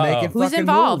Row is Uh-oh. making Who's fucking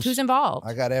involved? moves. Who's involved?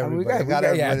 I got I mean, everybody. we got,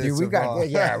 everybody dude, we that's got,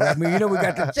 involved. I mean, we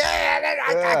got the,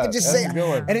 I can just say, that's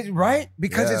good. and it's right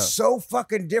because Yeah. it's so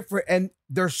fucking different, and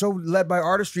they're so led by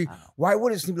artistry. Why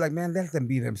wouldn't it seem like, man, let them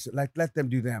be them, like let them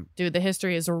do them? Dude, the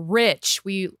history is rich.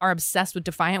 We are obsessed with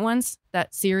Defiant Ones,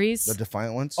 that series. The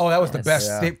Defiant Ones. Oh, that was the Yes. best.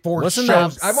 Yeah. They 4 Listen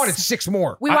shows. to- I wanted 6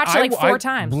 more. we watched it like 4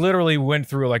 times. Literally went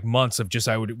through like months of just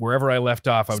wherever I left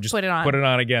off, I would just put it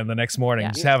on. again the next morning.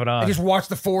 Yeah. Just have it on. I just watched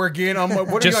the 4 again. I'm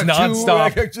like, what Just are you on 2?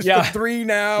 nonstop. Like, just Yeah. the 3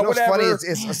 now. You know what's whatever.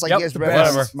 funny? It's like Yep, you guys the read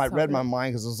best. read my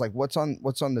mind because it was like, what's on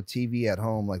the TV at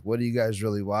home? Like, what are you guys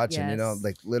really watching? You know, Yes.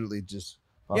 like literally just.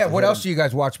 Yeah, what else do you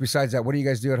guys watch besides that? What do you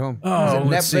guys do at home? Oh, is it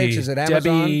let's Netflix? see. Is it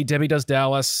Amazon? Debbie Does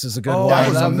Dallas is a good Oh, one. I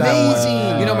love that one.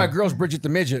 amazing. You know, my girl's Bridget the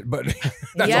Midget, but that's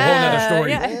a whole Yeah, nother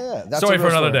story. yeah. Yeah. That's Story a for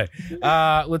real another story.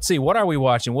 day. Let's see. What are we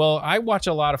watching? Well, I watch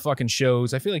a lot of fucking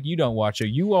shows. I feel like you don't watch it.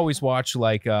 You always watch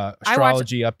like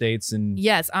astrology updates and.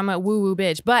 Yes, I'm a woo-woo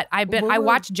bitch, but I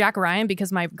watch Jack Ryan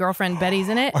because my girlfriend Betty's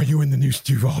in it. Are you in the new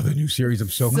all the new series? I'm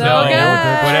so So good. No,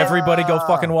 good. but everybody go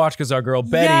fucking watch because our girl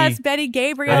Betty. Yes, Betty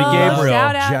Gabriel.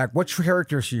 Shout out. Jack, what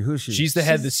character is she? Who's she? She's the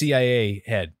head, the CIA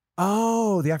head.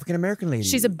 Oh, the African American lady.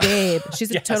 She's a babe. She's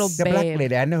a total the babe. black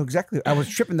lady. I know exactly. I was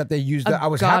tripping that they used. A I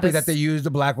was happy goddess. that they used the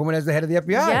black woman as the head of the FBI.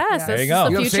 Yes, There this you is go. the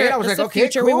You know what I'm future. saying? I was this like, is the okay,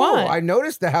 future cool. we want. I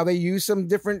noticed how they used some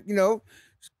different,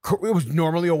 it was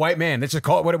normally a white man. Let's just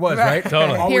call it what it was, right?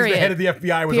 Totally. Always Period. the head of the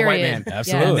FBI was a white Period. man.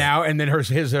 Absolutely. And then her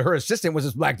assistant was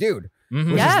this black dude. Mhm.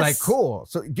 Which Yes. is like cool.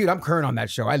 So, dude, I'm current on that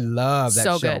show. I love that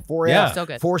So show. good. So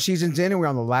good. 4 seasons in, and we're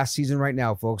on the last season right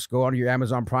now, folks. Go onto your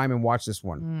Amazon Prime and watch this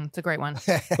one. It's a great one.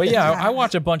 But yeah, I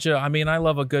watch a bunch of. I mean, I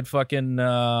love a good fucking.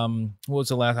 What was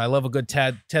the last? I love a good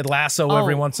Ted Lasso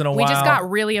every once in a while. We just got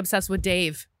really obsessed with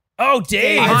Dave. Oh,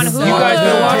 Dave! On You Hulu. guys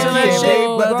been watching that Dave,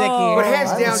 shit? but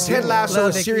hands I down, haven't seen Ted it. Lasso Love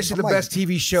is Dickie. seriously the best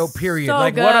TV show, period. So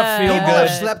Like, good. What a feel people good.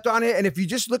 have slept on it, and if you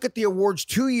just look at the awards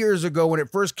 2 years ago when it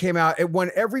first came out, it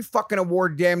won every fucking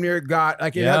award damn near it got.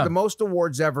 Like it Yeah. had the most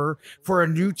awards ever for a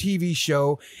new TV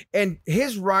show. And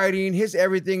his writing, his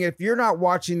everything. If you're not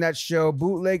watching that show,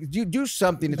 bootleg, do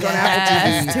something. It's on Apple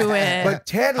Yes, TV. to it. But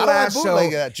Ted How do I Lasso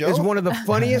bootleg that, Joe? is one of the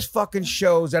funniest fucking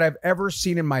shows that I've ever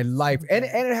seen in my life, and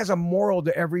it has a moral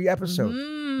to every episode.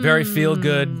 Very feel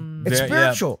good. It's Very-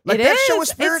 spiritual. Like It that is. show is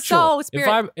spiritual. It's so It,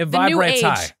 spiritual. it The new vibrates age.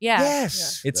 high. Yeah.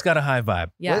 Yes. It's got a high vibe.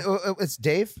 Yeah. It's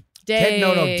Dave.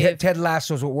 Dave. Ted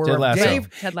Lasso is what we're Ted Lasso. Dave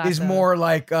Ted is Lasso. more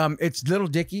like it's Little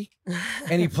Dicky,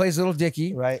 and he plays Little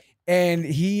Dicky, Right. and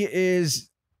he is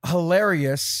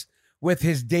hilarious with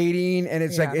his dating, and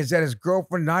it's like, is that his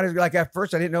girlfriend? Not his, like at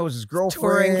first I didn't know it was his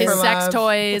girlfriend. His For sex love.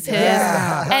 toys, his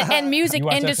Yeah. and music You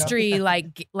watch that industry,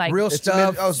 like Real It's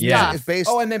stuff. Yeah. It's based.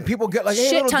 Oh, and then people get like, hey,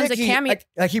 Shit Little tons of Dicky. cameo-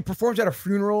 Like he performs at a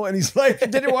funeral, and he's like,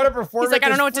 didn't want to perform. He's like, at I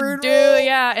don't know what this to do. funeral.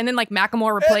 Yeah, and then like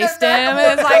Macklemore And replaced him, then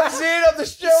and it's like comes in on the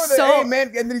show. And then, so- hey man,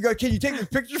 and then he goes, "Can you take this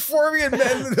picture for me?" And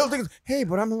then he'll think, "Hey,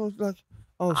 but I'm a little like,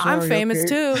 oh, sorry, I'm famous okay."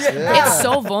 too. Yeah. It's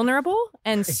so vulnerable,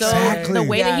 and so Exactly. the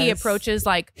way that he Yes. approaches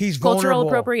like He's cultural vulnerable.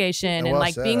 appropriation and Well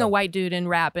like being said. a white dude in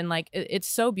rap, and like it's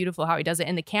so beautiful how he does it,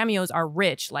 and the cameos are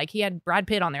rich. Like he had Brad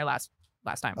Pitt on there last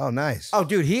time. Oh, nice. Oh,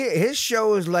 dude, his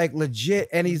show is like legit,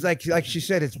 and he's like she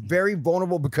said, it's very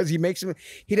vulnerable because he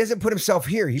doesn't put himself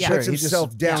here. He Yeah. puts He just-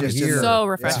 himself down just here. So It's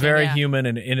refreshing. very yeah. human,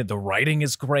 and in it, the writing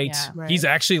is great. Yeah. Right. He's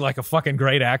actually like a fucking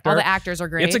great actor. All the actors are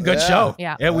great. It's a good Yeah. show.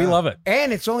 Yeah. we love it.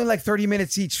 And it's only like 30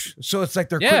 minutes each, so it's like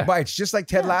they're Yeah. quick bites, just like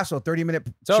Ted Lasso, 30-minute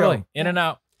Totally show. in and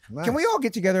out. Nice. Can we all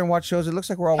get together and watch shows? It looks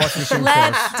like we're all watching the same shows.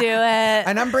 Let's do it.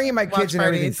 And I'm bringing my kids Watch and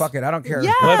everything. parties. Fuck it, I don't care.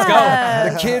 Yeah. Let's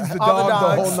go. The kids, the All the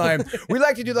dog, the dogs. whole nine. We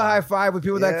like to do the high five with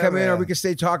people that Yeah, come in, or man. we can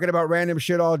stay talking about random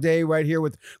shit all day right here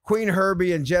with Queen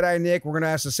Herby and JediiNick. We're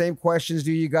gonna ask the same questions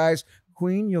to you guys.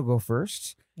 Queen, you'll go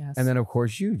first, Yes. and then of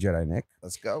course you, JediiNick.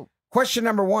 Let's go. Question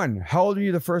number 1: how old were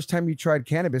you the first time you tried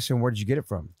cannabis, and where did you get it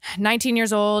from? 19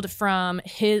 years old from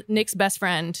Nick's best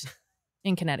friend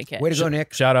in Connecticut. Way to go,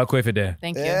 Nick. Shout out Quifide.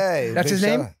 Thank you. Hey, That's big his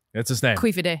name? shout out. That's his name.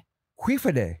 Quifide.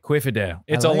 Quifide. Quifide.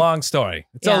 It's like- a long story.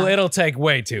 Yeah. It'll take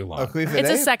way too long. Oh, Queef It's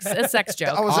Day? a sex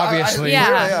joke. Obviously.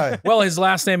 Yeah. Well, his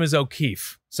last name is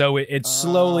O'Keefe, so it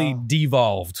slowly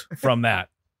devolved from that.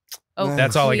 Oh,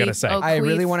 That's all I gotta Queef- say. oh, I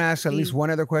really Queef- want to ask at least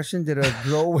one other question.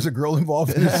 Was a girl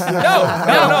involved in this?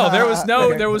 No. There was no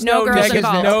No girls negative.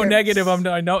 involved. No Okay. negative.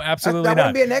 No, absolutely that not.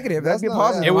 wouldn't be a negative. That'd be a That's not-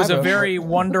 positive. It was a Either. very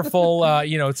wonderful.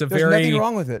 It's a There's very. nothing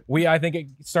wrong with it. I think it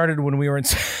started when we were in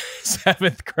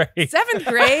 7th grade. 7th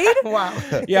grade? Wow.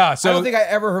 Yeah. I So don't think I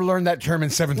ever learned that term in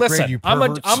 7th grade. listen, You I'm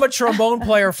perverts. a trombone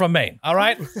player from Maine. All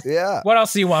right. Yeah. What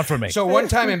else do you want from me? So one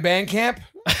time in band camp,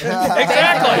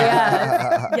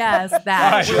 exactly. Yes, All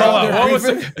that. right, hold on. What was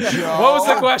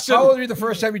the question? how old were you the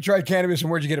first time you tried cannabis, and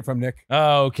where'd you get it from, Nick?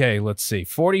 Okay, let's see.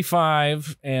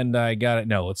 45, and I got it.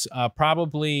 No, it's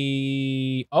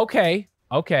probably okay.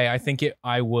 I think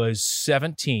I was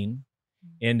 17,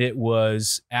 and it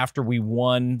was after we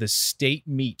won the state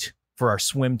meet for our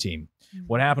swim team.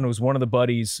 What happened was one of the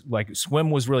buddies, like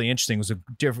swim was really interesting. It was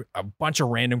a bunch of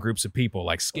random groups of people,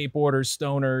 like skateboarders,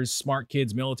 stoners, smart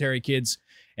kids, military kids,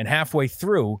 and halfway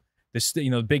through this,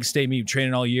 the big state meet,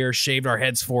 training all year, shaved our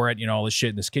heads for it, all this shit.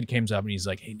 And this kid comes up and he's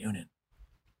like, "Hey Noonan,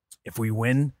 if we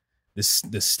win the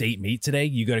state meet today,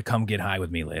 you got to come get high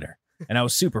with me later." And I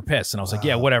was super pissed, and I was like,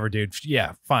 "Yeah, whatever, dude.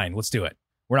 Yeah, fine, let's do it.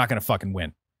 We're not gonna fucking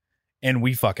win." And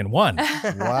we fucking won.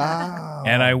 Wow.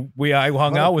 And I hung What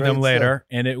a out with him great later,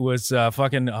 and it was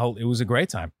it was a great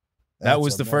time. That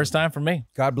was the first time for me.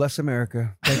 God bless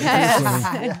America.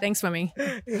 Thanks, swimming.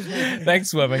 Thanks,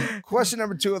 swimming. Question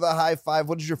number 2 of the high five.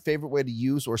 What is your favorite way to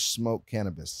use or smoke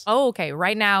cannabis? Oh, okay.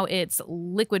 Right now it's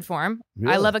liquid form.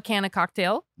 Really? I love a can of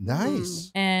cocktail.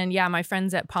 Nice. And yeah, my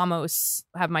friends at Pamos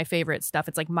have my favorite stuff.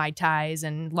 It's like Mai Tais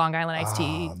and Long Island iced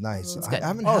tea. Nice. It's good. I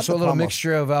haven't Oh, had so a the little Pamos.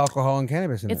 mixture of alcohol and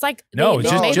cannabis in it. It's like No, they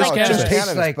it's made just like cannabis. a,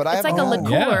 tastes like- but I it's like a haven't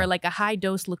had- liqueur, Yeah. like a high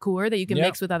dose liqueur that you can Yeah.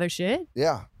 mix with other shit.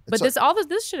 Yeah. But It's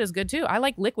this shit is good too. I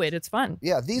like liquid. It's fun.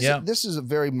 This is a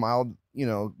very mild,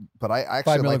 but I actually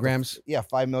 5 like milligrams.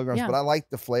 5 milligrams. Yeah. But I like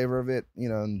the flavor of it,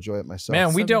 enjoy it myself.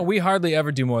 Man, So we hardly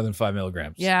ever do more than 5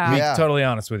 milligrams. Yeah. To be Yeah. totally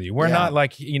honest with you. We're Yeah. not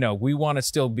like, we want to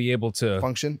still be able to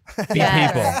function. be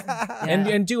Yes. people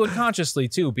and do it consciously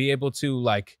too. Be able to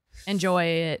like, Enjoy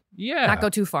it. yeah. Not go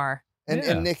too far. And,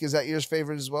 Yeah. and Nick, is that yours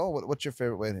favorite as well? What's your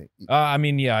favorite way to? I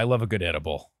mean, yeah, I love a good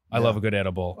edible. I Yeah. love a good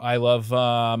edible. I love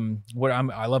I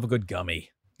love a good gummy.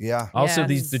 Yeah. Also,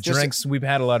 Yes. the Just- drinks, we've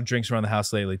had a lot of drinks around the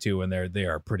house lately too, and they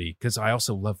are pretty. Because I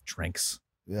also love drinks.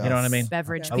 Yeah. You know what I mean?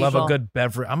 Beverage I people. love a good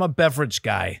beverage. I'm a beverage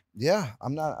guy. Yeah.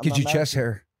 I'm not. Get your chest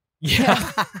hair.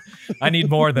 Yeah, I need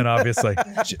more than obviously.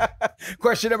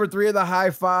 Question number 3 of the high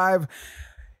five.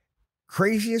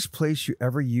 Craziest place you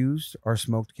ever used or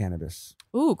smoked cannabis?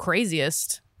 Ooh,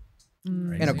 craziest.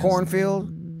 In a cornfield?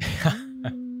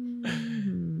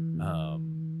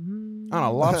 On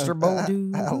a lobster boat?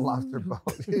 A lobster boat.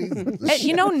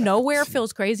 Nowhere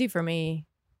feels crazy for me.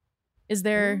 Is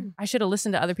there? I should have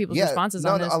listened to other people's responses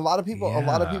on this. A lot of people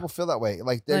feel that way.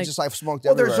 Like they're Like- just like smoked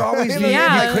Well, everywhere. there's always the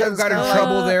Yeah. you could have got in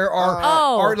trouble there,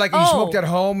 or like you smoked at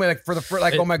home, like for the first,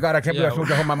 like oh my god, I can't believe I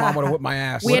smoked at home. My mom would have whipped my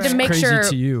ass. We had to make crazy sure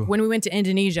to you? when we went to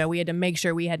Indonesia, we had to make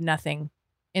sure we had nothing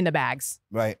in the bags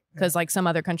Right. because like some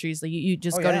other countries, like, you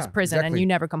just Oh, go yeah, to prison and exactly. you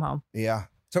never come home. Yeah.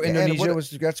 So And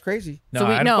Indonesia that's crazy. No, so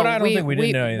but I don't think we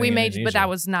didn't know anything. we in made, Indonesia. but that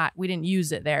was not. We didn't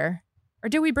use it there, or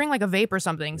did we bring like a vape or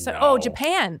something? So, No.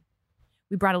 Japan.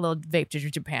 We brought a little vape to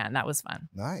Japan. That was fun.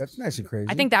 Nice. That's nice and crazy.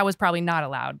 I think that was probably not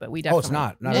allowed, but we Oh, definitely it's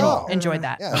not at en- all. enjoyed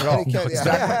that. Yeah. Not at all. Exactly.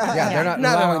 Yeah, they're not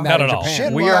Not at allowing all. that Not in at all.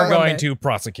 Japan. We are Shit, going man. to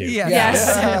prosecute. Yes.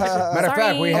 Yes. Matter of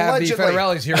fact, we have Allegedly. the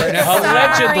federales here right now.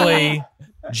 Allegedly,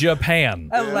 Japan.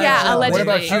 Yeah, allegedly. What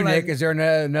about you, Nick? Is there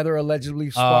another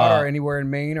allegedly spot or anywhere in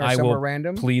Maine or I somewhere will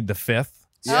random? plead the fifth.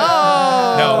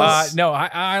 Oh. No,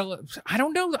 I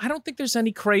don't know. I don't think there's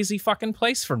any crazy fucking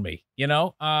place for me. There's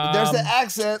the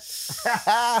accent.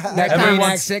 That every Maine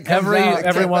once, accent comes every out.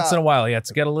 every Came once in a out. while,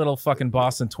 to get a little fucking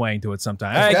Boston twang to it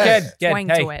sometime. Hey, Okay. kid, Twang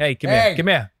hey, to it. hey, come Hey. here, come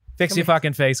here. Fix your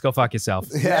fucking face. Go fuck yourself.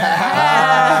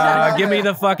 Yeah. Give me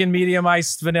the fucking medium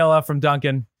iced vanilla from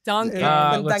Dunkin'. Donkey.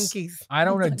 Donkeys. I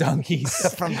don't know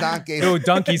donkeys. From Donkey. Oh,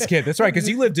 Donkey's kid. That's right, because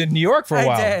you lived in New York for a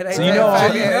while. I so did. you know,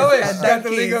 Oh, you know it. Yeah, Got the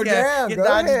donkeys, lingo yeah. down. Get Go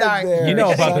dog, ahead dog. there. you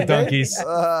know about the donkeys.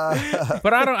 Uh,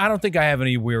 But I don't think I have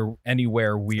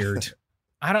anywhere weird.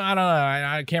 I don't know.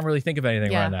 I can't really think of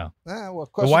anything Yeah. right now. well,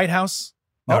 The question. White House?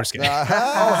 No, I'm just kidding.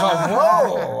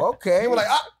 Whoa. Okay. We're like,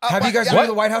 have you guys been to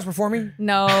the White House performing?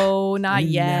 No, not You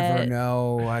yet. never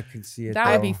know. I can see it. That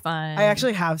would though. be fun. I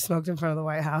actually have smoked in front of the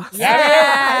White House.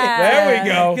 Yeah. There we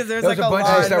go. Because there's There was like a bunch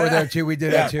of us that were there line. too. We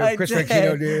did that too. I Chris did.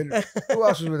 Franchino did. Who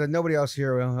else was with us? Nobody else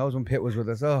here. Well, that was when Pitt was with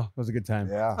us. Oh, it was a good time.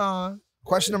 Yeah. Aw.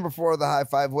 Question number 4 of the high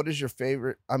five. What is your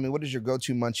favorite? What is your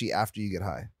go-to munchie after you get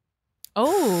high?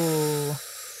 Oh.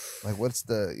 Like, what's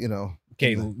the,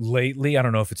 Okay, lately, I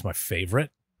don't know if it's my favorite.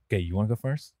 Okay, you want to go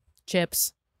first?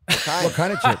 Chips. What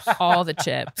kind of chips? All the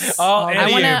chips. Oh,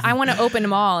 I want to open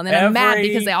them all, and then I'm mad Every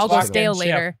because they all go fucking stale chip.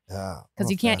 later Yeah. because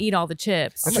you can't eat all the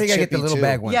chips. I think I get the chippy, little too.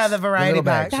 bag ones. Yeah, the variety little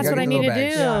bags. bags. That's You what I gotta need get to the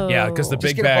do. little bags. Yeah, because the Just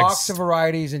big get bags. a box of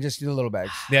varieties and just do the little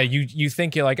bags. Yeah, you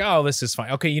think you're like, oh, this is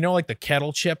fine. Okay, like the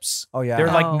kettle chips. Oh yeah. They're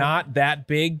Oh. like not that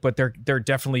big, but they're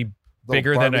definitely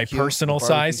bigger than a barbecue- personal the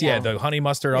size. barbecue. Yeah, the honey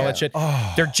mustard, all Yeah. that shit.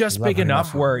 Oh, They're just I love big honey enough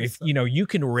mustard. where if you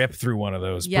can rip through one of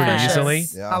those pretty Yes. easily.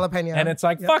 Yeah. Jalapeno. And it's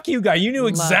like, Yep. fuck you, guy. You knew Love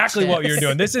exactly what chips. you're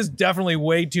doing. This is definitely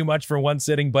way too much for one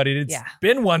sitting, but it's Yeah.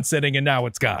 been one sitting and now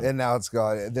it's gone. And now it's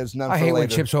gone. There's none I for hate when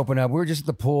later. chips open up. We were just at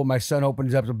the pool. My son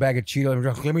opens up a bag of Cheetos and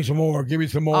goes, give me some more. Give me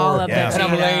some more. All of Yeah. the And I'm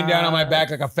Cheetos. laying down on my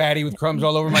back like a fatty with crumbs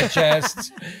all over my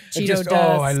chest. Cheeto just, dust.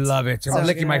 oh, I love it. I'm So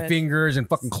licking my good. fingers and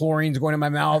fucking chlorine's going in my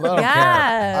mouth. I don't care.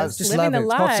 Yes, I just living love the it.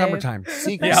 It's called life. summertime.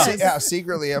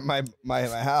 Secretly at my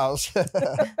house.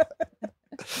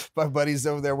 My buddies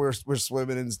over there, we're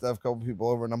swimming and stuff. A couple people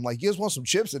over, and I'm like, "You guys want some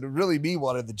chips?" And it really me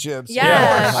wanted the chips.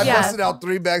 Yes, I yes. busted out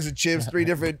 3 bags of chips, 3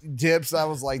 different dips. I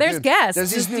was like, There's dude, guests.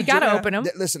 There's these Just- new you gotta Dor- open 'em.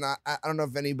 Listen, I don't know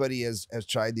if anybody has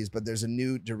tried these, but there's a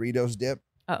new Doritos dip.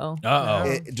 Uh-oh.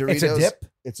 Uh-oh. Doritos, It's a dip?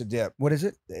 It's a dip. What is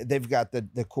it? They've got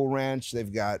the Cool Ranch.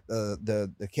 They've got the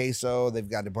queso. They've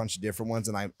got a bunch of different ones,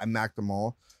 and I macked them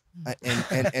all.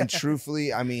 and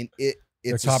truthfully, I mean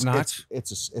it's top notch.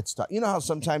 It's top. You know how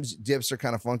sometimes dips are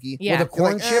kind of funky. Yeah. With a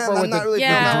corn chip or with the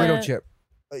Dorito chip?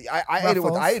 I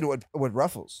ate it with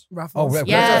Ruffles. Ruffles. Oh,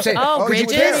 Yes. Oh, you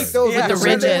Ridges. can't eat those With the the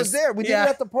Sunday Ridges. was there. We did it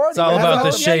at the party. It's all man. about the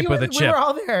That's all- shape of the We chip. were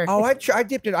all there. Oh, I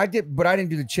dipped it. I dipped, but I didn't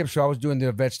do the chips, so I was doing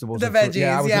the vegetables. The and fruit. veggies,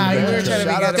 I was yeah, doing the you were veggies. trying to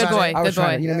be Shout out good Good about boy. it. I was Good trying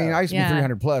boy. to, you know what I mean? I used to be Yeah.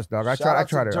 300 plus, dog. I Shout out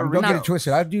tried it. to Don't get Rico. it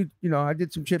twisted. I do, I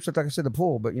did some chips like I said, the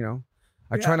pool, but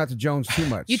I try not to Jones too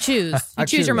much. You choose. I You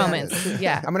choose your choose. moments.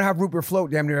 Yeah. I'm gonna have root beer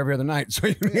float damn near every other night. So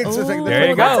it's just like There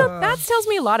you go. That tells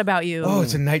me a lot about you. Oh,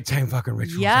 it's a nighttime fucking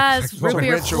ritual. Yes, It's like- root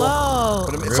beer ritual. flow.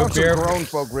 But it's Root also beer. a grown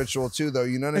folk ritual too, though.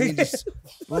 You know what I mean? Just,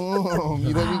 boom,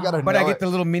 you gotta. But know I get it. the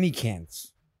little mini cans.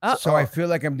 Oh. So I feel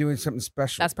like I'm doing something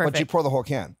special. That's But you perfect. pour the whole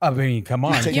can. I mean, come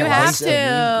on. take You it have once to.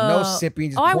 and No sipping.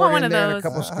 Just Oh, I pour want it one in of there and those. a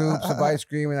couple scoops of ice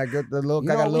cream, and I got the little.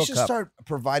 You I got a know, we little should cup. start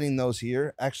providing those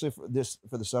here. Actually, for the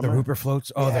The summer. Rupert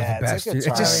floats. Oh, they're Yeah, the it's best. like a Dude.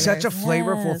 It's just Really such a nice.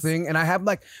 flavorful Yes. thing. And I have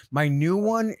like my new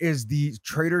one is the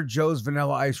Trader Joe's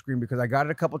vanilla ice cream because I got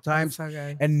it a couple times. So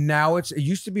good. And now it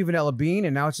used to be vanilla bean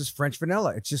and now it's just French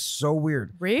vanilla. It's just so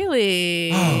weird.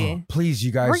 Really? Oh, please,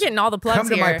 you guys. We're getting all the plugs come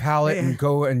to here. my palate and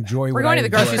go enjoy We're what going I to the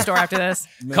grocery enjoy. store after this.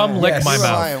 Come lick Yes. my We're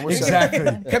mouth. lying. We're saying-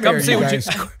 Exactly. Come Come here, see you what you-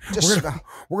 guys.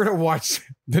 We're gonna watch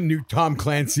the new Tom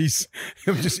Clancy's.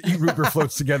 We'll just eat Rupert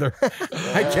floats together.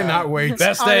 I cannot wait.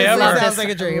 Best day Honestly, ever. sounds like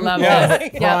a dream. Love Yeah,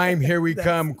 it. Yep. prime. Here we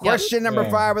come. Question number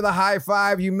 5 of the high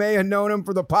five. You may have known him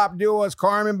for the pop duo as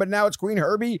Karmin, but now it's Queen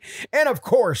Herby, and of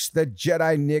course the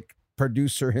JediiNick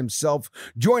producer himself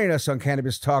joining us on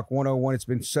Cannabis Talk 101. It's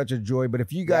been such a joy. But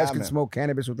if you guys Yeah, could man. smoke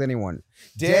cannabis with anyone,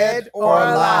 Dead or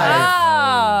alive?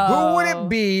 Oh. who would it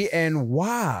be and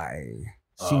why,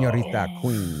 Senorita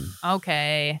Queen?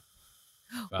 Okay.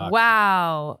 Fuck.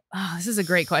 Wow. Oh, this is a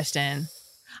great question.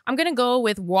 I'm going to go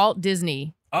with Walt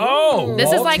Disney. Oh, This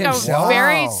is Walt like himself. a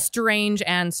very Wow. strange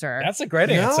answer. That's a great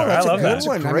No, answer. that's I love a good that.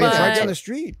 one. I Great mean, it's right answer. down the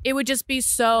street. It would just be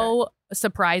so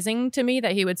surprising to me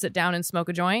that he would sit down and smoke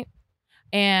a joint.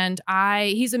 And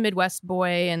he's a Midwest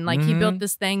boy, and like he built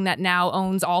this thing that now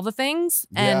owns all the things,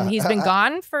 and Yeah. he's been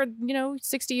gone for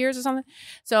 60 years or something.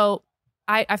 So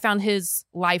I found his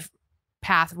life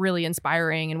path really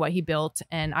inspiring and what he built,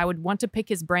 and I would want to pick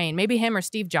his brain, maybe him or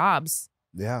Steve Jobs.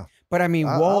 Yeah. But I mean,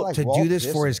 I Walt, like to Walt do this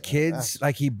for Disney. his kids, Yes.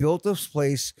 like he built this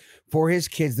place for his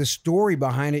kids. The story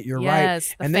behind it, you're Yes,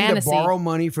 right. the And fantasy. then to borrow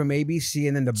money from ABC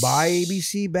and then to buy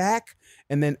ABC back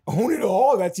and then own it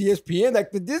all. That's ESPN.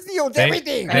 Like the Disney owns They-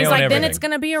 everything. And he's own like, then everything. it's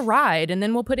gonna be a ride, and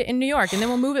then we'll put it in New York, and then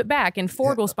we'll move it back, and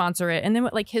Ford will sponsor it, and then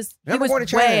like he Never was going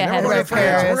to China. way Never ahead going of to his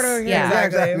France. time. We're gonna- Yeah.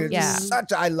 exactly. It's Yeah.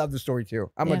 such I love the story too.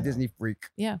 I'm Yeah. a Disney freak.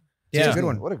 Yeah. It's Yeah. a good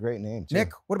one. What a great name, too.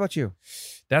 Nick, what about you?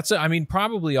 I mean,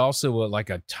 probably also like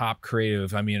a top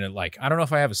creative. I mean, like, I don't know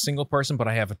if I have a single person, but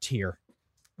I have a tier.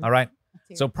 All right.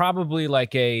 So probably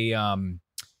like a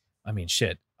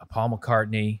Paul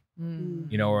McCartney,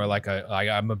 or like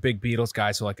I'm a big Beatles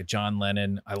guy. So like a John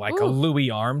Lennon. I like a Ooh. Louis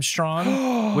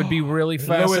Armstrong would be really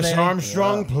fascinating. Louis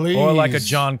Armstrong, please. Or like a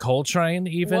John Coltrane,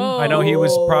 even. Whoa. I know he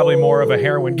was probably more of a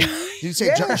heroin guy. Did you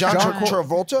say John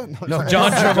Travolta? No,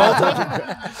 John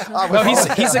Travolta. No,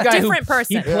 he's a guy Different who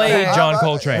person. he played John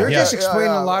Coltrane. You're Yeah. just explaining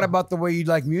a lot about the way you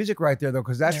like music right there, though,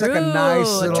 because that's like a True. nice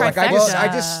little. Like I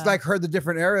Trifecta. just like heard the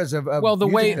different eras of. Well, the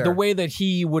music way there. that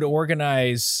he would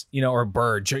organize, or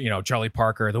Bird, Charlie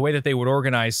Parker, the way that they would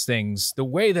organize things, the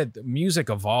way that the music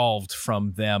evolved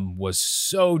from them was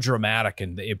so dramatic,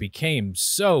 and it became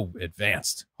so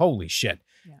advanced. Holy shit!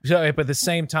 Yeah. So, but at the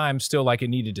same time, still like it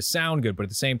needed to sound good, but at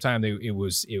the same time, it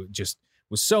just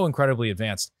was so incredibly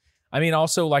advanced. I mean,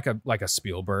 also like a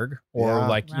Spielberg or Yeah.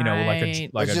 like Right.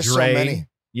 like There's a just so Dre, many.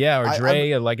 yeah, or I-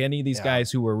 Dre, or like any of these Yeah.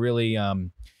 guys who were really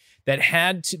that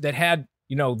had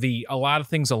a lot of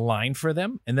things aligned for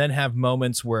them, and then have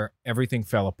moments where everything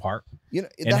fell apart,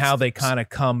 and how they kind of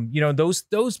come.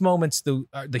 Those moments, the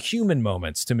human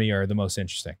moments, to me are the most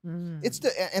interesting. It's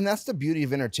and that's the beauty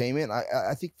of entertainment.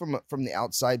 I think from the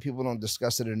outside, people don't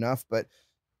discuss it enough, but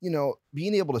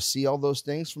being able to see all those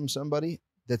things from somebody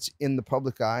that's in the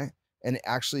public eye, and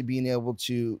actually being able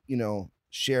to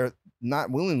share, not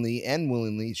willingly and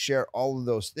willingly share all of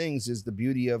those things, is the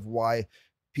beauty of why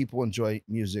people enjoy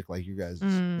music like you guys,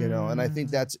 and I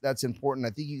think that's important. I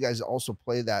think you guys also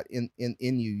play that in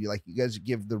you. Like you guys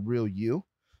give the real you,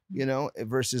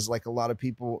 versus like a lot of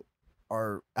people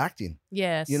are acting.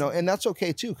 Yes. And that's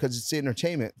okay too, because it's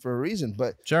entertainment for a reason.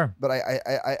 But Sure. But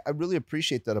I really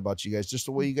appreciate that about you guys. Just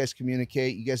the way you guys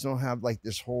communicate. You guys don't have like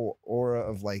this whole aura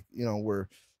of like, we're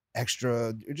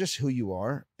extra. You're just who you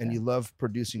are, and you love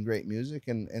producing great music,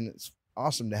 and it's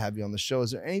awesome to have you on the show.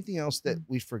 Is there anything else that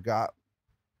we forgot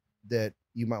that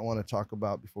you might want to talk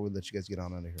about before we let you guys get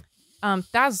on out of here?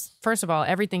 That's first of all,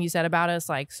 everything you said about us,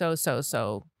 like so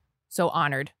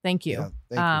honored. Thank you.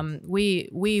 Yeah, thank you.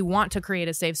 We want to create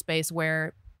a safe space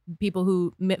where people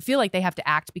who feel like they have to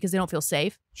act because they don't feel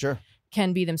safe Sure.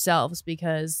 can be themselves,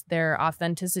 because their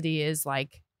authenticity is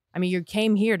like, I mean, you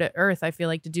came here to Earth, I feel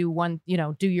like, to do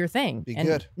do your thing. Be and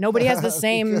good. nobody has the Be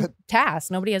same good.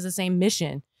 task. Nobody has the same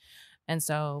mission. And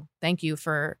so thank you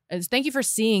for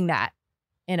seeing that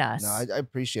in us. No, I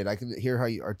appreciate it. I can hear how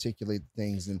you articulate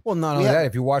things. And Well, not only that,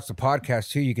 if you watch the podcast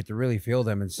too, you get to really feel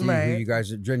them and see who Right. you guys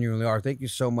genuinely are. Thank you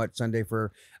so much, Sunday,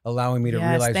 for allowing me to Yes,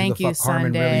 realize who thank the you, fuck Karmin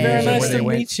really Sunday. is Very and nice where to they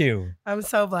went. meet you. I'm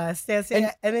so blessed. Yes,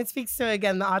 and it speaks to,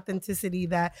 again, the authenticity,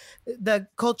 that the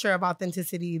culture of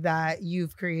authenticity that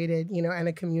you've created, and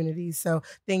a community. So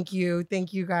thank you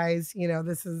guys.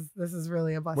 This is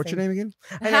really a blessing. What's your name again?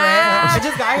 Anyway, I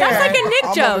just got here. That's like a Nick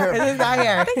I'm joke. over here. I just got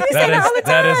here. You say that all the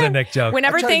That is a time. Nick joke.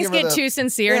 Whenever I'm trying to things give her get the- too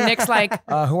sincere, Nick's like,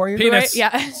 Who are you? Penis.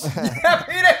 yeah.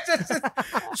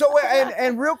 So,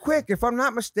 and real quick, if I'm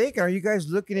not mistaken, are you guys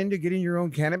looking into getting your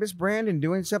own cannabis brand and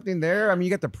doing something there? I mean, you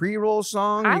got the pre-roll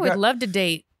song. I would love to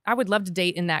date. I would love to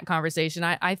date in that conversation.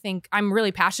 I think I'm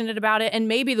really passionate about it, and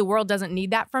maybe the world doesn't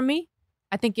need that from me.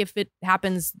 I think if it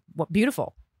happens,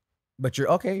 beautiful. But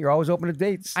you're okay. You're always open to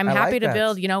dates. I'm I happy like to that.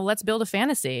 build. Let's build a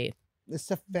fantasy.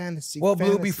 It's a fantasy. Well, Blue,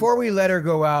 fantasy. before we let her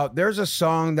go out, there's a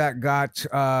song that got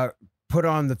put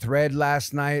on the thread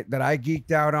last night that I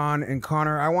geeked out on. And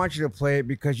Connor, I want you to play it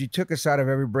because you took us out of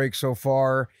every break so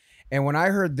far. And when I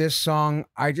heard this song,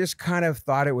 I just kind of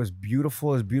thought it was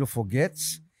beautiful as beautiful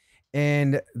gets.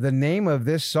 And the name of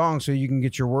this song, so you can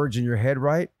get your words in your head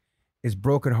right, is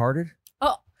Broken Hearted.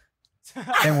 Oh.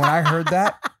 And when I heard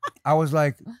that, I was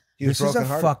like, He was this is a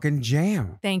brokenhearted. fucking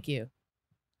jam. Thank you.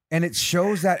 And it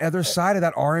shows that other side of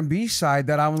that R&B side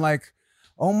that I'm like,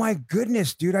 oh my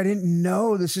goodness, dude, I didn't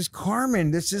know this is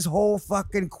Karmin. This is whole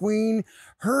fucking Qveen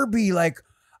Herby. Like,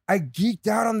 I geeked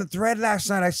out on the thread last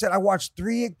night. I said I watched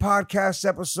 3 podcast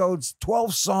episodes,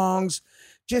 12 songs,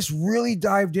 just really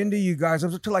dived into you guys. I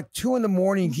was up till like 2 a.m.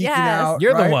 geeking Yes. out.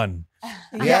 You're right? the one.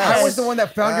 Yeah, I was the one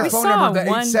that found your We phone saw number, the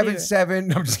one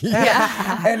 877. I'm just kidding.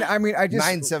 Yeah. And I mean, I just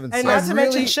 977. And not to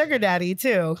mention really- Sugar Daddy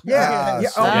too. Yeah, yeah.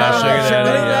 Oh, Yeah, Sugar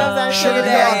Daddy, yeah. Sugar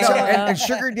Daddy. Daddy. And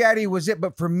Sugar Daddy was it.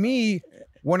 But for me,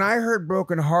 when I heard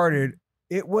Broken Hearted,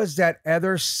 it was that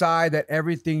other side that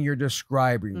everything you're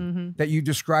describing, Mhm. that you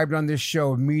described on this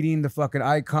show, meeting the fucking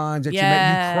icons, that you met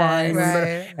Yes. you crying.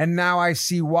 Right. And now I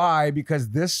see why, because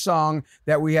this song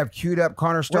that we have queued up,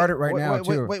 Connor started right now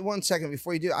too. Wait 1 second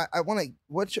before you do. I want to.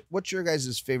 What's your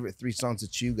guys' favorite 3 songs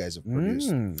that you guys have produced?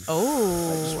 Mm.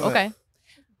 Oh, wanna- okay.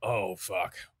 Oh,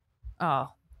 fuck. Oh,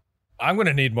 I'm going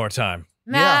to need more time.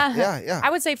 Yeah. I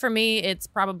would say for me, it's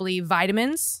probably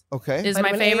Vitamins Okay. is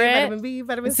Vitamin my A, favorite. vitamin B,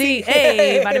 vitamin C, C.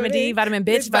 A, vitamin D, vitamin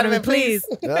bitch, vitamin please.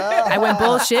 Ah. I went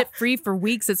bullshit free for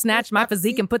weeks. It snatched my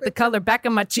physique and put the color back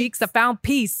on my cheeks. I found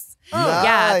peace.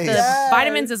 Yeah, the Nice.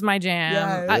 Vitamins is my jam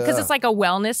Yes. because Yeah. it's like a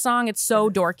wellness song. It's so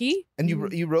dorky. And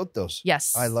you wrote those?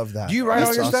 Yes. I love that. Do you write all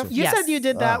That's your awesome. stuff? You Yes. said you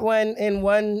did that one in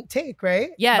one take, right?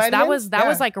 Yes, Vitamins? that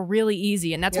was Yeah. like really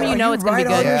easy, and that's Yeah. when you Oh, know you it's gonna be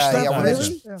write all good. your Yeah, stuff, yeah. When really? they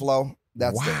just flow.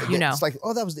 That's Wow. You know. It's like,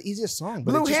 oh, that was the easiest song.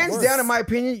 But Blue, it just hands works. down, in my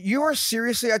opinion, you are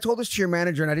seriously, I told this to your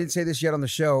manager, and I didn't say this yet on the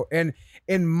show. And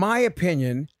in my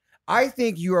opinion, I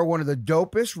think you are one of the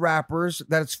dopest rappers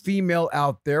that's female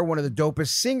out there, one of the dopest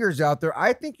singers out there.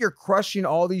 I think you're crushing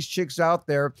all these chicks out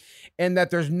there, and that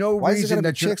there's no Why is it reason gonna be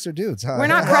that you're. chicks or dudes? Huh? We're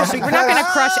not crushing. We're not going to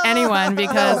crush anyone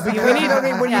because No, we because need. you know what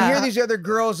I mean? When yeah. you hear these other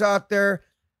girls out there,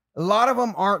 a lot of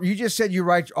them aren't. You just said you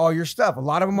write all your stuff. A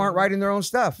lot of them aren't writing their own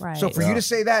stuff. Right. So for Yeah. you to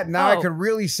say that now, I Oh. can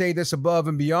really say this above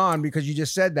and beyond because you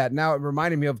just said that. Now it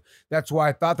reminded me of that's why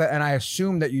I thought that, and I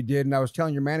assumed that you did. And I was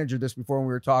telling your manager this before when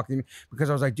we were talking because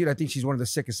I was like, dude, I think she's one of the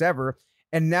sickest ever.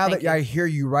 And now Thank that you. I hear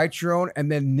you write your own,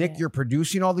 and then Nick, Yeah. you're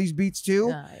producing all these beats too.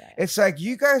 Yeah. It's like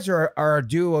you guys are a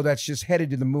duo that's just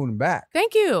headed to the moon and back.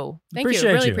 Thank you. Thank Appreciate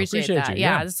you. Really you. appreciate Appreciate that. you.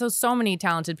 Yeah. Yeah. So many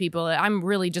talented people. I'm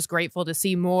really just grateful to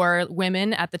see more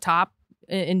women at the top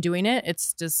in doing it.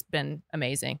 It's just been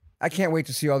amazing. I can't wait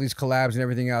to see all these collabs and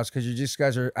everything else because you just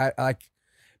guys are like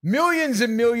millions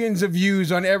and millions of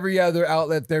views on every other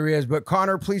outlet there is. But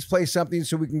Connor, please play something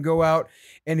so we can go out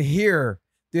and hear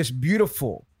this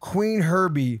beautiful Qveen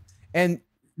Herby. And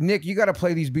Nick, you got to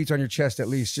play these beats on your chest at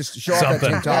least. Just show off that Something.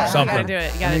 tank top. Something. You gotta do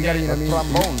it. You And gotta you do gotta, it. you know what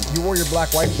I mean? You wore your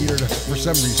black white beater for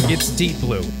some reason. It's deep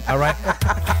blue. All right.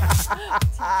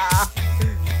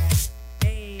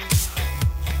 Hey.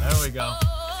 There we go.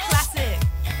 Classic.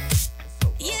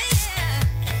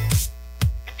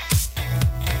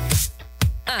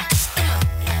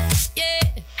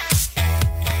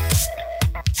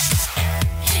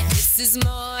 This is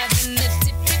more than the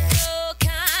typical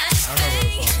kind of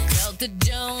thing. Well, the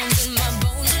Jones in my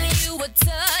bones when you were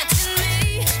touching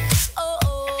me.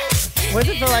 What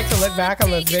does it feel like to look back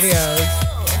on those videos?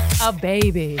 A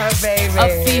baby. A baby.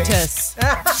 A fetus.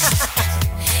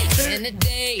 And the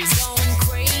days going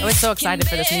crazy. I was so excited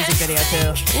for this music video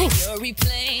too. Ooh.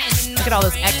 Look at all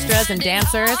those extras and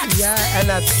dancers. Yeah, and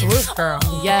that swoop girl.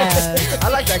 Yeah. I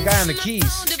like that guy on the keys.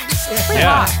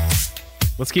 Yeah.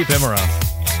 Let's keep him around.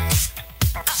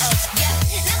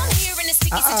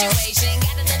 Situation.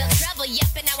 Got a little trouble, yep,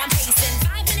 and now I'm pacing.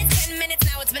 5 minutes, 10 minutes,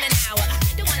 now it's been an hour.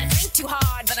 Don't wanna think too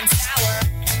hard, but I'm sour.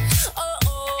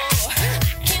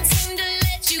 I can't seem to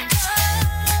let you go.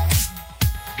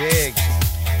 Big.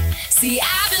 See,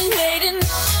 I've been waiting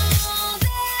all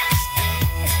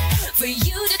day for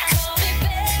you to call me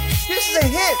baby. This is a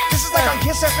hit. This is like on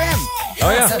Kiss FM. Oh,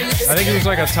 yeah. I think it was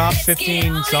like a top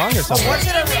 15 song or something. Was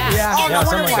it? Yeah. Oh, no Yeah, wonder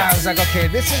something like why. that. I was like, okay,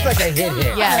 this is like a hit.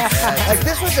 Yes. Like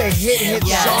this was a hit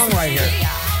song right here.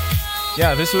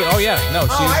 Yeah, this was, oh, yeah. No,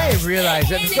 Oh, I didn't realize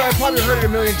that. So I probably heard it a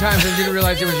million times and didn't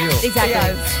realize it was you. Exactly.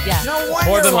 Yeah. No wonder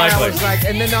More than why I likely. was like,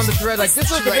 and then on the thread, like, this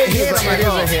was a big hit. I'm like, It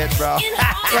is oh. a hit, bro.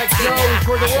 Like, no, we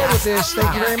toured the world with this.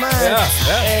 Thank you very much. Yeah.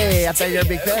 Hey, I thought you were a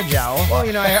big fan, Joe. Well,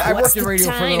 you know, I worked in radio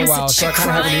for a little while, so I kind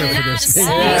of have an ear for this.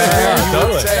 Yeah,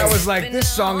 totally. And I was like, this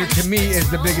song to me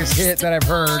is the biggest hit that I've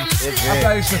heard. I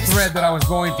thought it's the thread that I was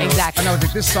going through. Exactly. And I was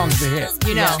like, this song's the hit.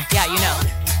 You know. Yeah, you know.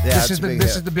 Yeah, This is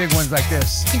the big ones like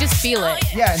this. You can just feel it.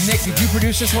 Yeah, Nick, did you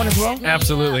produce this one as well?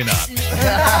 Absolutely not. No,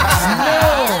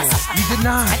 you did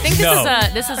not. I think No.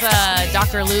 this is a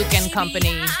Dr. Luke and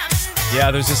company. Yeah,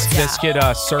 there's this kid,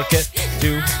 Circuit,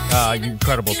 too.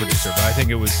 Incredible producer, but I think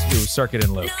it was Circuit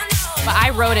and Luke. But I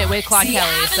wrote it with Claude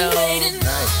Kelly, so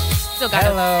still got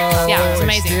Hello. it. Yeah, it's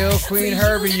amazing. Still Queen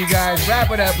Herby, you guys. Wrap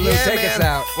it up, Lou. Yeah, Take man. us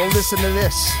out. Well, listen to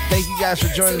this. Thank you guys for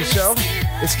joining the show.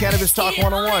 It's Cannabis Talk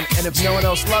 101, and if no one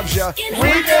else loves you,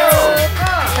 we do.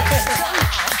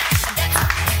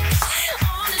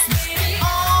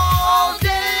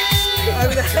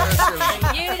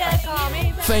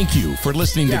 Thank you for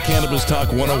listening to Cannabis Talk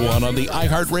 101 on the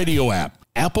iHeartRadio app,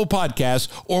 Apple Podcasts,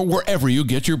 or wherever you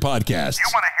get your podcasts. You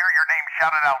want to hear your name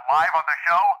shouted out live on the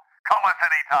show? Call us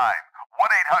anytime.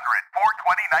 1-800-420-1980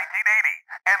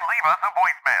 and leave us a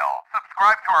voicemail.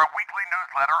 Subscribe to our weekly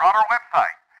newsletter on our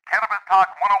website,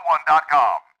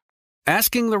 CannabisTalk101.com.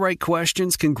 Asking the right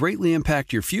questions can greatly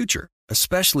impact your future,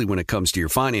 especially when it comes to your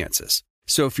finances.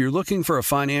 So if you're looking for a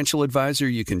financial advisor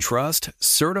you can trust,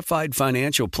 certified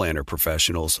financial planner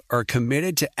professionals are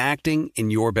committed to acting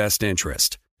in your best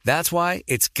interest. That's why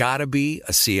it's got to be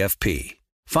a CFP.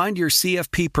 Find your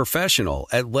CFP professional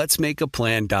at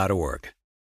letsmakeaplan.org.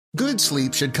 Good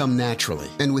sleep should come naturally,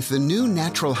 and with the new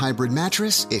Natural Hybrid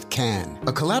mattress, it can.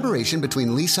 A collaboration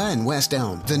between Lisa and West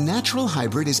Elm, the Natural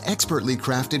Hybrid is expertly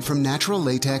crafted from natural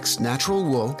latex, natural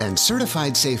wool, and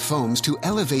certified safe foams to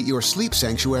elevate your sleep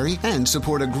sanctuary and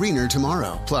support a greener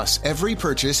tomorrow. Plus, every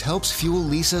purchase helps fuel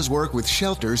Lisa's work with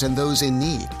shelters and those in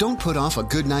need. Don't put off a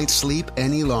good night's sleep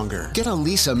any longer. Get a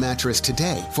Lisa mattress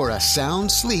today for a sound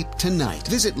sleep tonight.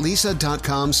 Visit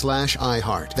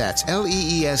lisa.com/iHeart. That's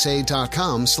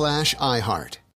LEESA.com/iHeart.